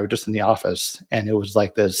Tanya and I were just in the office, and it was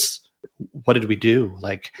like this, what did we do?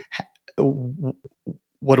 Like,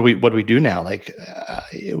 what do we do now? Like,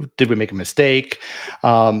 did we make a mistake?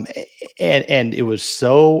 And it was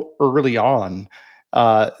so early on,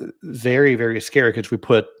 very, very scary, because we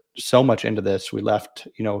put so much into this. We left,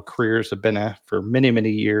 careers have been for many,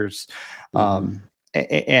 many years. And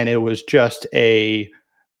it was just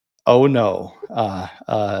oh no,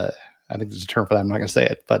 I think there's a term for that. I'm not going to say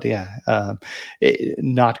it, but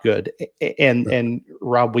not good. And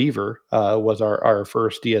Rob Weaver was our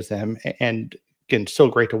first DSM, and again, so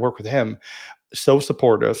great to work with him. So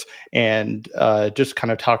supportive, and just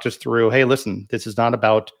kind of talked us through, hey, listen, this is not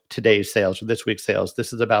about today's sales or this week's sales.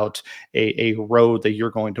 This is about a road that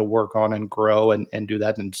you're going to work on and grow and do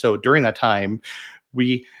that. And so during that time,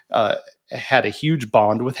 we had a huge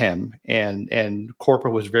bond with him, and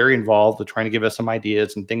corporate was very involved with trying to give us some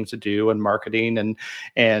ideas and things to do, and marketing,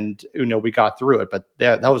 and we got through it. But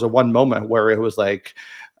that was a one moment where it was like,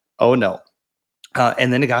 oh no.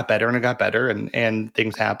 And then it got better, and it got better, and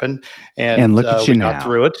things happened, and look at you we now. got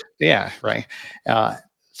through it. Yeah, right.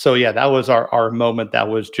 So that was our moment. That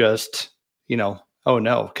was just, oh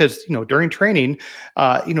no, because during training,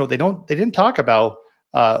 they didn't talk about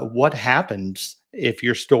what happens if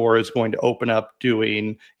your store is going to open up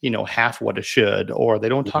doing half what it should, or they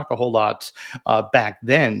don't talk a whole lot back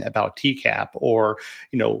then about TCAP, or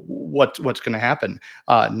what's going to happen.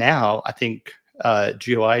 Now I think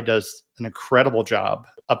GOI does an incredible job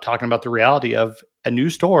of talking about the reality of a new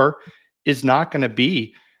store is not going to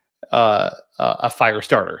be a fire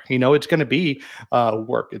starter. It's going to be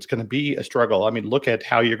work. It's going to be a struggle. I mean, look at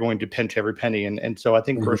how you're going to pinch every penny. And so I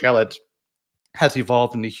think Grocery Outlet has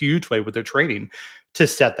evolved in a huge way with their training to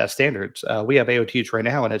set that standards. We have AOTs right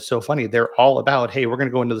now, and it's so funny. They're all about, hey, we're going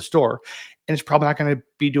to go into the store, and it's probably not going to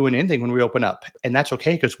be doing anything when we open up. And that's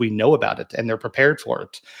okay because we know about it, and they're prepared for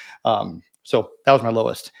it. So that was my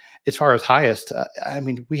lowest. As far as highest, I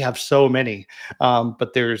mean, we have so many,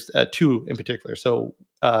 but there's two in particular. So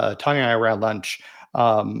Tanya and I were at lunch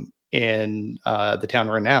in the town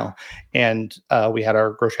right now, and we had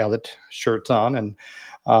our Grocery Outlet shirts on, and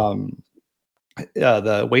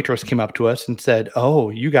the waitress came up to us and said, "Oh,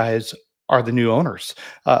 you guys are the new owners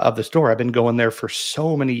of the store. I've been going there for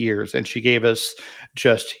so many years." And she gave us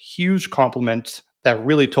just huge compliments that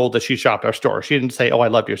really told us she shopped our store. She didn't say, "Oh, I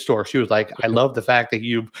love your store." She was like, "I love the fact that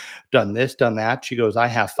you've done this, done that." She goes, "I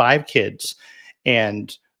have 5 kids,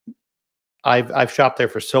 and I've shopped there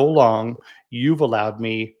for so long. You've allowed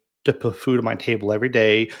me to put food on my table every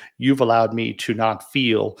day. You've allowed me to not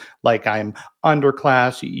feel like I'm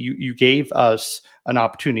underclass. You gave us an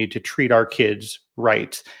opportunity to treat our kids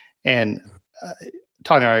right." And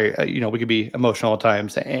Tanya and I, we could be emotional at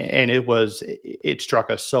times, and it struck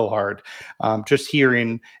us so hard. Just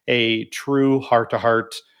hearing a true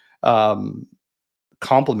heart-to-heart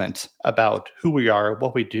compliment about who we are,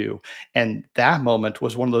 what we do, and that moment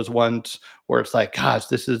was one of those ones where it's like, gosh,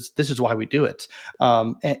 this is why we do it.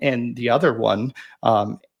 And the other one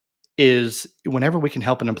is whenever we can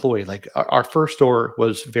help an employee. Like our first store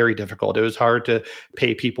was very difficult. It was hard to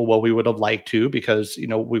pay people what we would have liked to because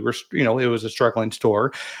we were it was a struggling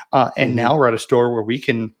store, and now we're at a store where we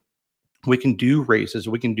can do raises,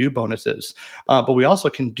 we can do bonuses, but we also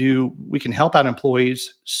can help out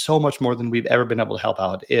employees so much more than we've ever been able to help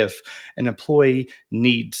out. If an employee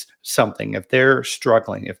needs something, if they're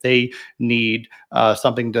struggling, if they need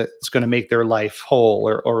something that's going to make their life whole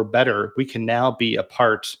or better, we can now be a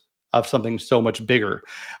part of something so much bigger.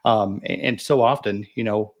 And so often,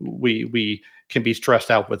 we can be stressed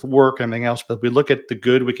out with work and everything else, but we look at the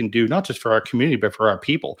good we can do, not just for our community, but for our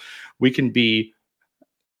people. We can be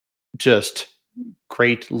just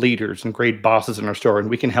great leaders and great bosses in our store, and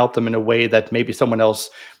we can help them in a way that maybe someone else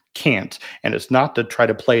can't. And it's not to try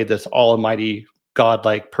to play this almighty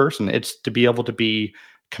godlike person. It's to be able to be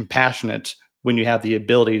compassionate when you have the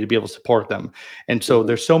ability to be able to support them. And so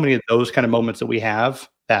there's so many of those kind of moments that we have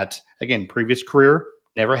that, again, previous career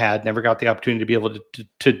never got the opportunity to be able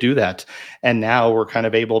to do that. And now we're kind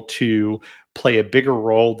of able to play a bigger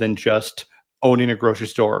role than just owning a grocery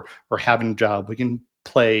store or having a job. We can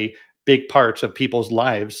play big parts of people's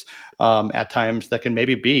lives at times that can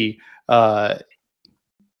maybe be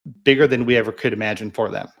bigger than we ever could imagine for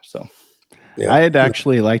them. So yeah. I'd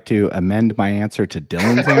actually like to amend my answer to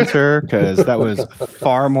Dylan's answer because that was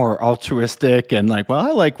far more altruistic and like, well,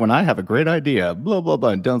 I like when I have a great idea, blah, blah, blah.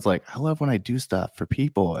 And Dylan's like, I love when I do stuff for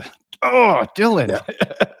people. Oh, Dylan.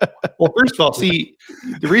 Yeah. Well, first of all, see,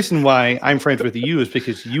 the reason why I'm friends with you is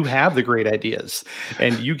because you have the great ideas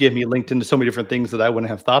and you give me linked into so many different things that I wouldn't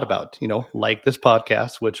have thought about, like this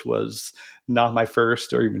podcast, which was not my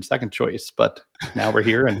first or even second choice, but now we're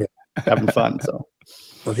here and having fun. So,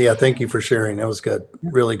 well, yeah, thank you for sharing. That was good.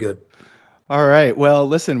 Really good. All right. Well,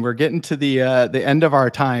 listen, we're getting to the end of our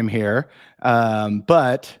time here,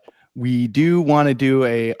 but we do want to do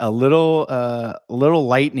a little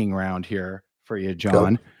lightning round here for you,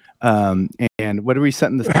 John. And what are we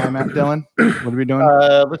setting this time at, Dylan? What are we doing?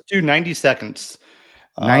 Let's do 90 seconds.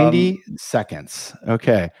 90 seconds.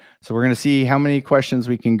 Okay. So we're going to see how many questions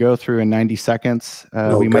we can go through in 90 seconds.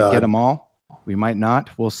 We might get them all. We might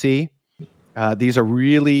not. We'll see. These are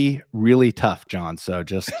really, really tough, John. So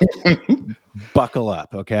just buckle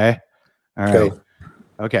up. Okay. All right.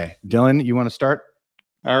 Okay. Dylan, you want to start?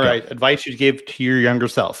 All right. Advice you'd give to your younger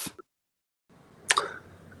self.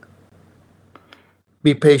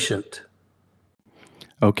 Be patient.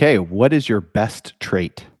 Okay. What is your best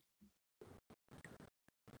trait?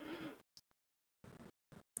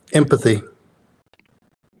 Empathy.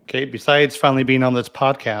 Okay. Besides finally being on this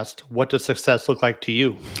podcast, what does success look like to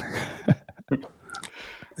you?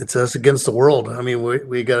 It's us against the world. I mean,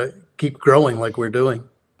 we got to keep growing like we're doing.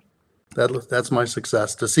 That's my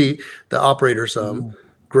success, to see the operators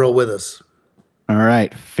grow with us. All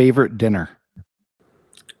right. Favorite dinner?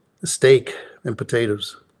 Steak and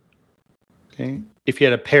potatoes. Okay. If you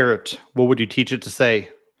had a parrot, what would you teach it to say?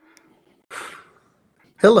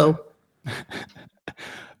 Hello.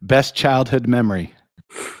 Best childhood memory?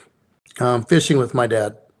 Fishing with my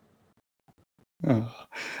dad. Oh.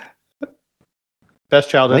 Best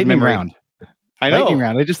childhood Lightning memory. Round. I know. Lightning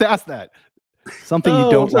round. I just asked that. Something you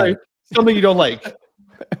don't like. Something you don't like.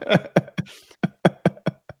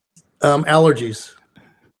 Allergies.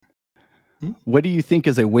 What do you think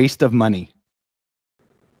is a waste of money?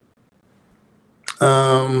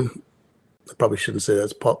 I probably shouldn't say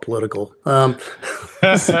that's political. A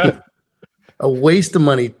waste of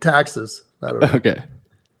money, taxes. I don't know. Okay.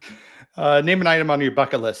 Name an item on your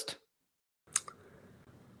bucket list.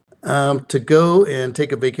 To go and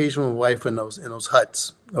take a vacation with my wife in those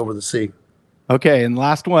huts over the sea. Okay, and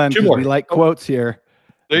last one, 2 because more. we like quotes here.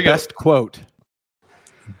 There you Best quote.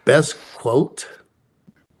 Best quote.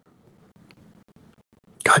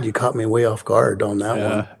 God, you caught me way off guard on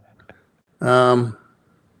that one.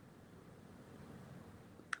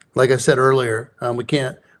 Like I said earlier, we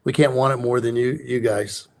can't want it more than you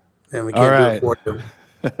guys, and we can't do it for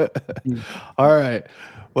you. All right.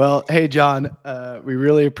 Well, hey, Jon, we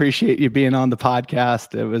really appreciate you being on the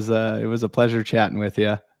podcast. It was a pleasure chatting with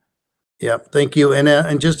you. Yeah, thank you.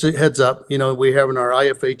 And just a heads up, we're having our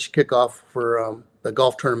IFH kickoff for the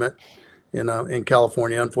golf tournament in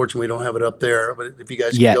California. Unfortunately, we don't have it up there, but if you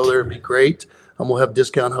guys can go there, it'd be great. We'll have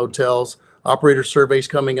discount hotels, operator surveys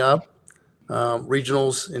coming up,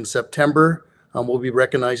 regionals in September. We'll be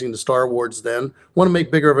recognizing the Star Awards then. Want to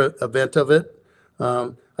make bigger of an event of it.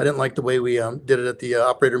 I didn't like the way we did it at the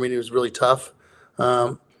operator meeting. It was really tough.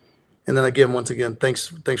 And then once again, thanks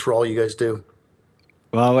for all you guys do.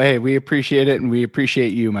 Well, hey, we appreciate it, and we appreciate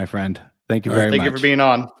you, my friend. Thank you very much. Thank you for being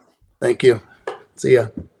on. Thank you. See ya.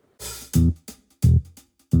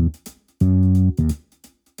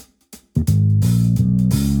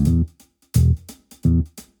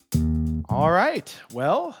 All right.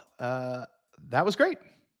 Well, that was great.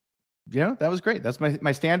 That was great. That's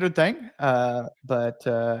my standard thing. But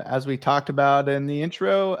as we talked about in the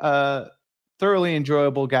intro, thoroughly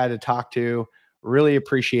enjoyable guy to talk to. Really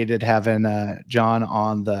appreciated having Jon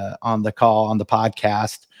on the call, on the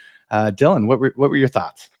podcast. Dylan, what were your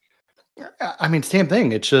thoughts? I mean, same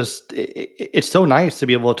thing. It's just, it's so nice to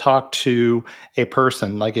be able to talk to a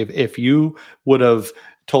person. Like if you would have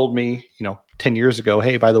told me, 10 years ago,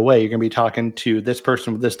 hey, by the way, you're going to be talking to this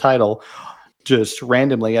person with this title, just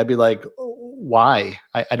randomly, I'd be like, why?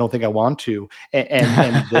 I don't think I want to.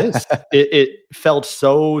 And this, it felt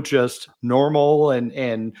so just normal.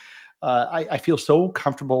 And I feel so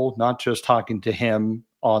comfortable not just talking to him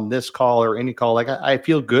on this call or any call. Like I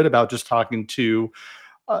feel good about just talking to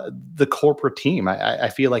the corporate team. I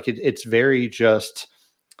feel like it's very just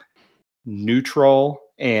neutral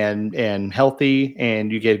and healthy,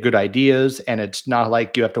 and you get good ideas, and it's not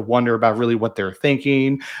like you have to wonder about really what they're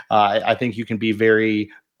thinking. I think you can be very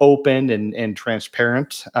open and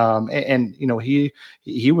transparent. And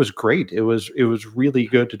he was great. It was really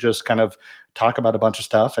good to just kind of talk about a bunch of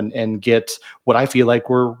stuff and get what I feel like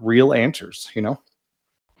were real answers,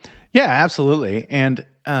 Yeah, absolutely. And,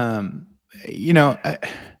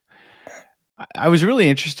 I was really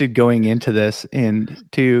interested going into this and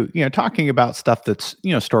to, talking about stuff that's,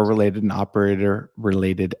 store related and operator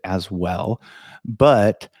related as well.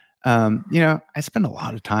 But, I spend a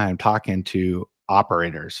lot of time talking to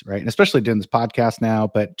operators, right? And especially doing this podcast now,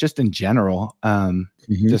 but just in general,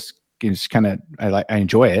 just kind of, I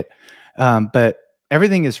enjoy it. But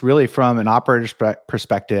everything is really from an operator's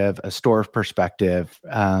perspective, a store perspective.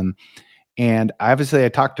 And obviously I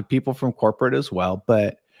talk to people from corporate as well,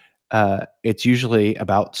 but it's usually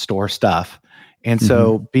about store stuff. And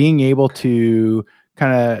so being able to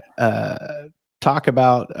kind of talk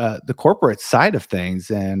about the corporate side of things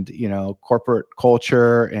and, corporate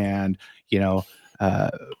culture and,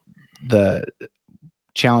 the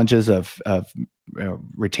challenges of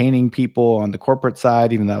retaining people on the corporate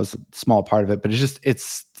side, even though that was a small part of it, but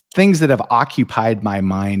it's things that have occupied my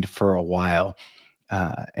mind for a while.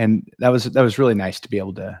 And that was really nice to be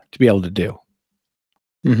able to do.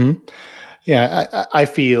 Yeah, I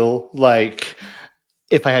feel like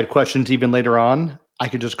if I had questions even later on, I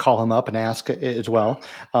could just call him up and ask as well.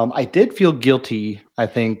 I did feel guilty, I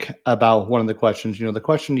think, about one of the questions. The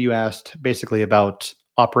question you asked basically about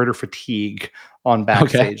operator fatigue on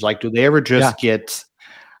backstage. Okay. Like, do they ever just get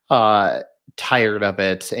tired of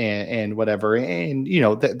it and whatever? And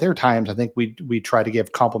there are times I think we try to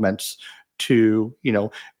give compliments to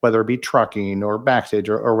whether it be trucking or backstage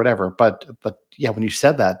or whatever, but yeah, when you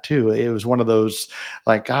said that too, it was one of those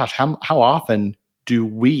like, gosh, how often do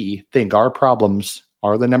we think our problems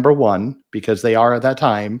are the number one, because they are at that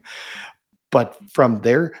time, but from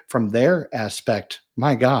their aspect,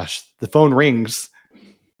 my gosh, the phone rings,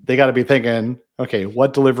 they got to be thinking, okay,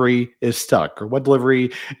 what delivery is stuck, or what delivery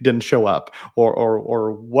didn't show up,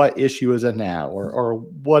 or what issue is it now, or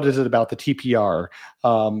what is it about the TPR?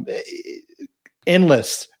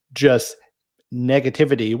 Endless just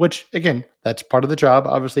negativity, which again, That's part of the job,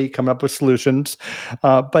 obviously, coming up with solutions.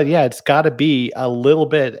 But yeah, it's got to be a little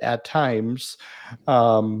bit at times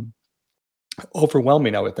um,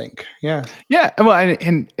 overwhelming, I would think. Yeah. Yeah, well,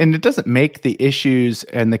 and it doesn't make the issues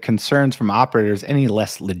and the concerns from operators any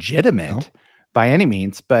less No. legitimate by any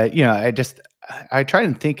means. But I try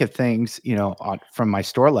and think of things from my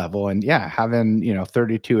store level, and yeah, having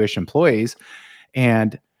 32-ish employees,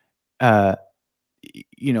 and uh,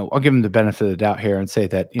 I'll give them the benefit of the doubt here and say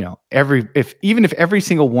that even if every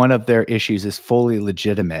single one of their issues is fully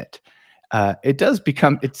legitimate, it does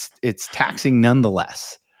become it's taxing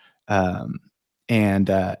nonetheless. Um,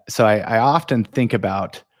 so I often think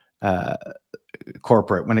about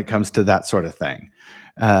corporate when it comes to that sort of thing.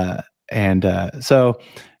 So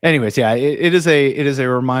anyways, yeah, it is a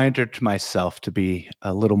reminder to myself to be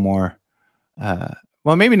a little more,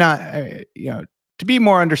 well, maybe not, to be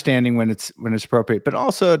more understanding when it's appropriate, but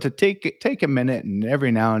also to take a minute and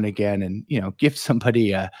every now and again and, give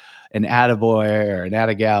somebody an attaboy or an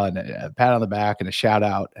attagal and a pat on the back and a shout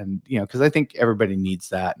out. And, cause I think everybody needs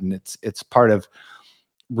that. And it's part of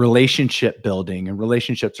relationship building, and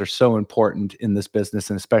relationships are so important in this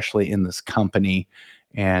business and especially in this company.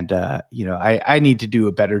 And, I need to do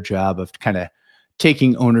a better job of kind of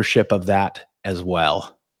taking ownership of that as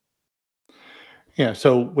well. Yeah.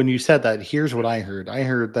 So when you said that, here's what I heard. I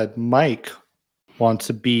heard that Mike wants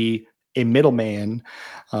to be a middleman.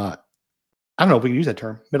 I don't know if we can use that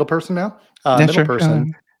term, middle person now. Yeah, Middle sure.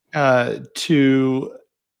 person to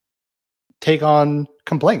take on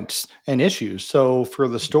complaints and issues. So for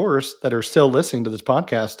the stores that are still listening to this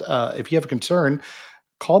podcast, if you have a concern,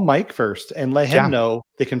 call Mike first and let him know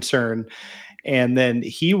the concern, and then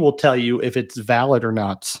he will tell you if it's valid or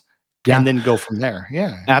not. Yeah. And then go from there.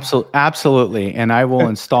 Yeah. Absolutely. And I will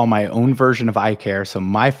install my own version of iCare so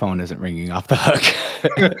my phone isn't ringing off the hook.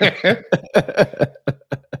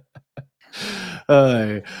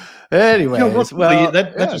 Anyways, well,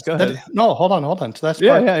 no, hold on. So that's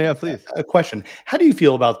please. A question. How do you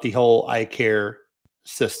feel about the whole iCare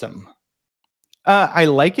system? I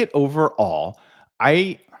like it overall.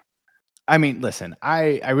 I mean, listen,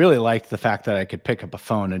 I really like the fact that I could pick up a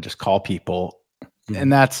phone and just call people.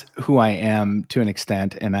 And that's who I am to an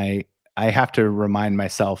extent. And I have to remind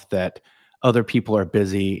myself that other people are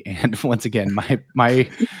busy. And once again, my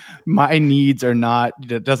needs are not,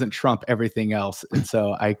 that doesn't trump everything else. And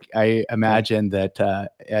so I imagine that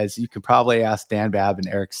as you could probably ask Dan Babb and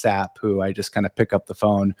Eric Sapp, who I just kind of pick up the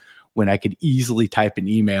phone when I could easily type an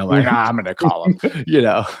email, like, I'm going to call them,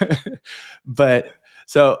 but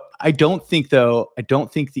so I don't think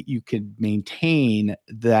that you could maintain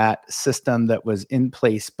that system that was in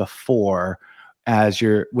place before as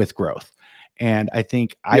you're with growth. And I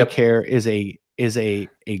think iCare is a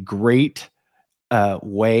great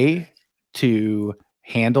way to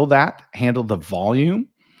handle the volume.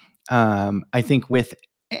 I think with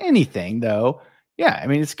anything though, yeah, I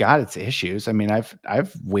mean, it's got its issues. I mean,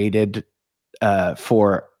 I've waited I'm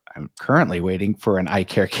currently waiting for an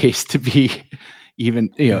iCare case to be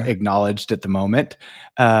even acknowledged at the moment.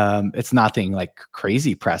 It's nothing like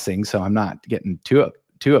crazy pressing, so I'm not getting too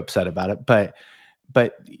upset about it. But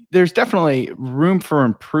there's definitely room for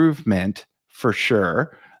improvement for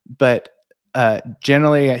sure. But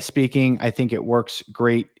generally speaking, I think it works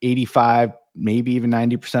great 85, maybe even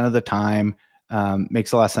 90% of the time.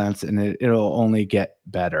 Makes a lot of sense, and it'll only get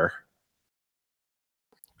better.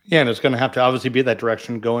 Yeah, and it's going to have to obviously be that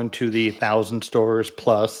direction, going to the 1,000 stores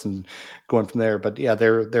plus and going from there. But yeah,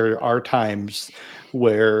 there are times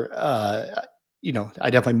where I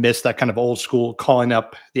definitely miss that kind of old school calling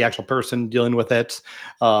up the actual person dealing with it,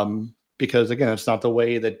 because again, it's not the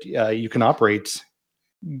way that you can operate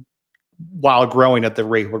while growing at the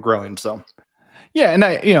rate we're growing. So yeah,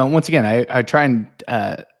 and once again, I try and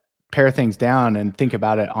pare things down and think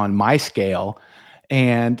about it on my scale.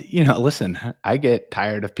 And, listen, I get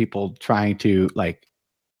tired of people trying to like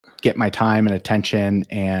get my time and attention.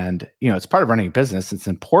 And, it's part of running a business. It's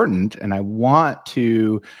important. And I want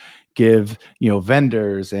to give,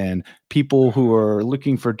 vendors and people who are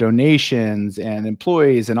looking for donations and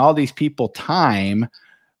employees and all these people time.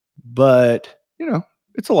 But,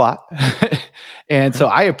 it's a lot. And so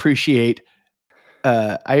I appreciate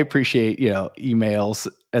emails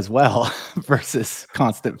as well versus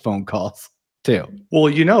constant phone calls too. Well,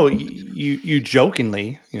 you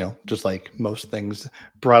jokingly, just like most things,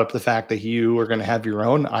 brought up the fact that you are going to have your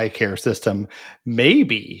own iCare system.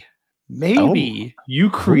 Maybe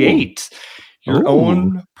you create your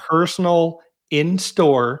own personal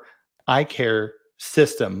in-store iCare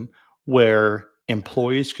system where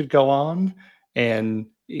employees could go on and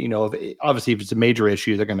obviously if it's a major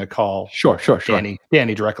issue, they're going to call Sure.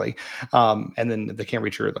 Danny directly. And then if they can't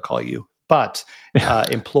reach her, they'll call you. But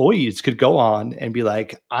employees could go on and be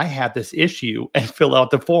like, I have this issue, and fill out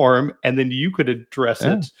the form, and then you could address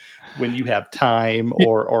it when you have time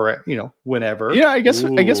or whenever. Yeah, I guess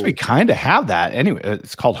we kind of have that anyway.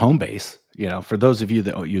 It's called Homebase. For those of you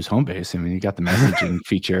that don't use Homebase, I mean, you got the messaging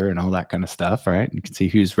feature and all that kind of stuff, right? You can see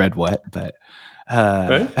who's read what, but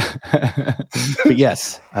right? but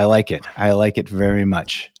yes, I like it. I like it very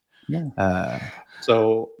much. Yeah.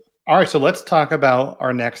 All right, so let's talk about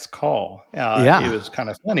our next call. It was kind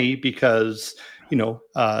of funny because,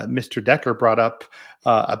 Mr. Decker brought up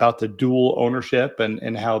about the dual ownership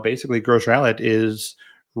and how basically Grocery Outlet is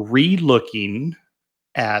re-looking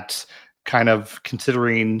at kind of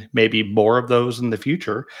considering maybe more of those in the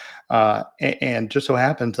future. And just so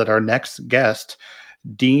happens that our next guest,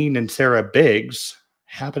 Dean and Sarah Biggs,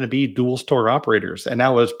 happen to be dual store operators. And that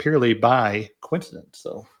was purely by coincidence.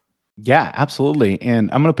 So. Yeah, absolutely. And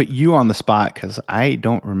I'm going to put you on the spot because I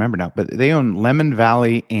don't remember now, but they own Lemon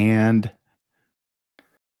Valley and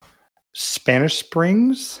Spanish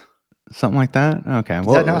Springs, something like that. Okay.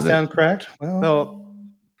 Does that not sound correct? Well,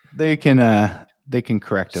 they can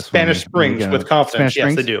correct us. Spanish Springs with confidence.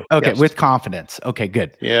 Yes, they do. Okay. Yes. With confidence. Okay,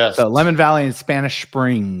 good. Yes. So Lemon Valley and Spanish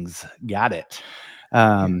Springs. Got it.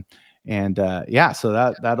 So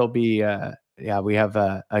that'll be, we have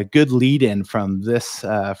a good lead in from this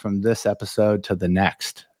episode to the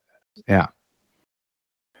next. Yeah.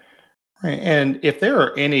 Right. And if there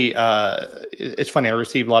are any, it's funny, I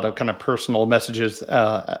received a lot of kind of personal messages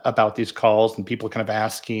about these calls and people kind of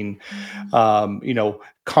asking,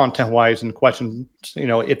 content wise and questions,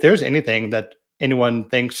 if there's anything that anyone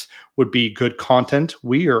thinks would be good content,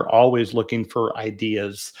 we are always looking for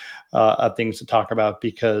ideas of things to talk about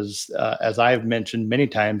because as I've mentioned many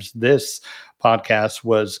times, this podcast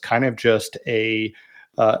was kind of just a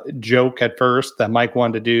joke at first that Mike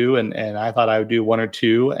wanted to do, and I thought I would do one or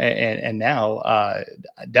two, and now I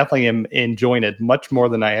definitely am enjoying it much more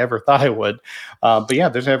than I ever thought I would. But yeah,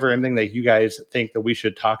 if there's ever anything that you guys think that we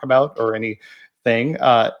should talk about or anything,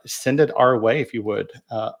 send it our way if you would.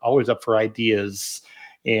 Always up for ideas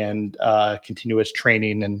and continuous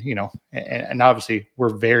training, and and obviously we're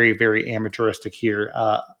very, very amateuristic here.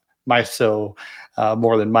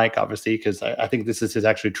 More than Mike, obviously, because I think this is his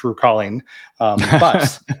actually true calling.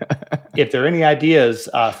 But if there are any ideas,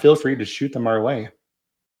 feel free to shoot them our way.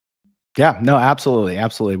 Yeah, no, absolutely.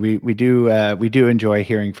 We do enjoy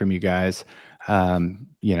hearing from you guys.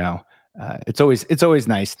 It's always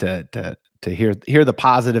nice to hear the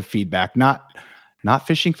positive feedback. Not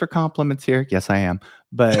fishing for compliments here. Yes, I am,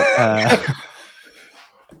 but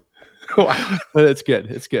but it's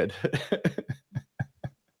good. It's good.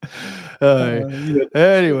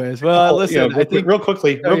 Anyways, well, listen, I think real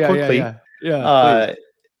quickly.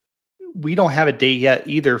 We don't have a date yet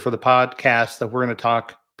either for the podcast that we're going to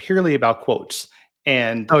talk purely about quotes.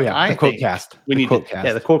 And the quote cast. We need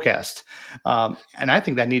the quote cast. And I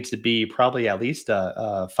think that needs to be probably at least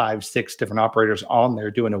 5-6 different operators on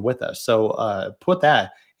there doing it with us. So put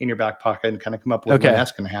that in your back pocket and kind of come up with when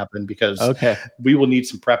that's going to happen because we will need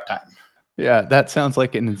some prep time. Yeah, that sounds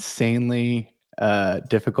like an insanely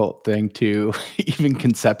difficult thing to even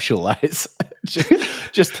conceptualize.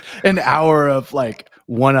 just an hour of like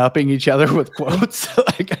one-upping each other with quotes.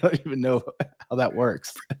 Like, I don't even know how that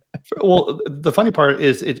works. Well, the funny part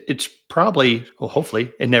is it's probably,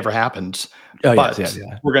 hopefully it never happens. But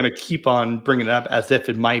we're going to keep on bringing it up as if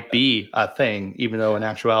it might be a thing, even though in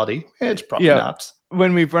actuality, it's probably not.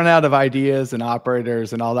 When we've run out of ideas and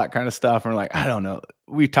operators and all that kind of stuff, and we're like, I don't know.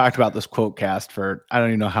 We've talked about this quote cast for I don't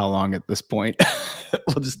even know how long at this point.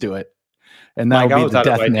 We'll just do it. And that'll be the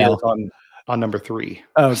death nail on number 3.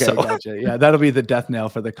 Okay, gotcha. Yeah, that'll be the death nail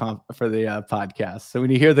for the podcast. So when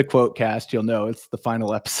you hear the quote cast, you'll know it's the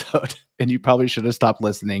final episode, and you probably should have stopped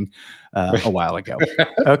listening a while ago.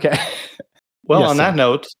 Okay. Well, on that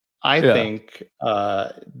note, I think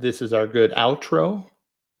this is our good outro.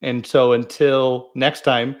 And so until next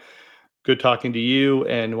time, good talking to you,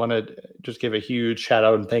 and want to just give a huge shout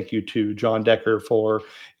out and thank you to Jon Decker for,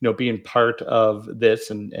 being part of this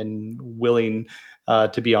and willing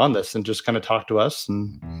to be on this and just kind of talk to us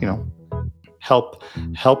and, help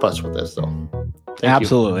us with this. So thank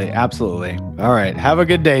you. Absolutely. All right. Have a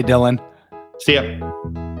good day, Dylan. See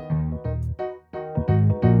ya.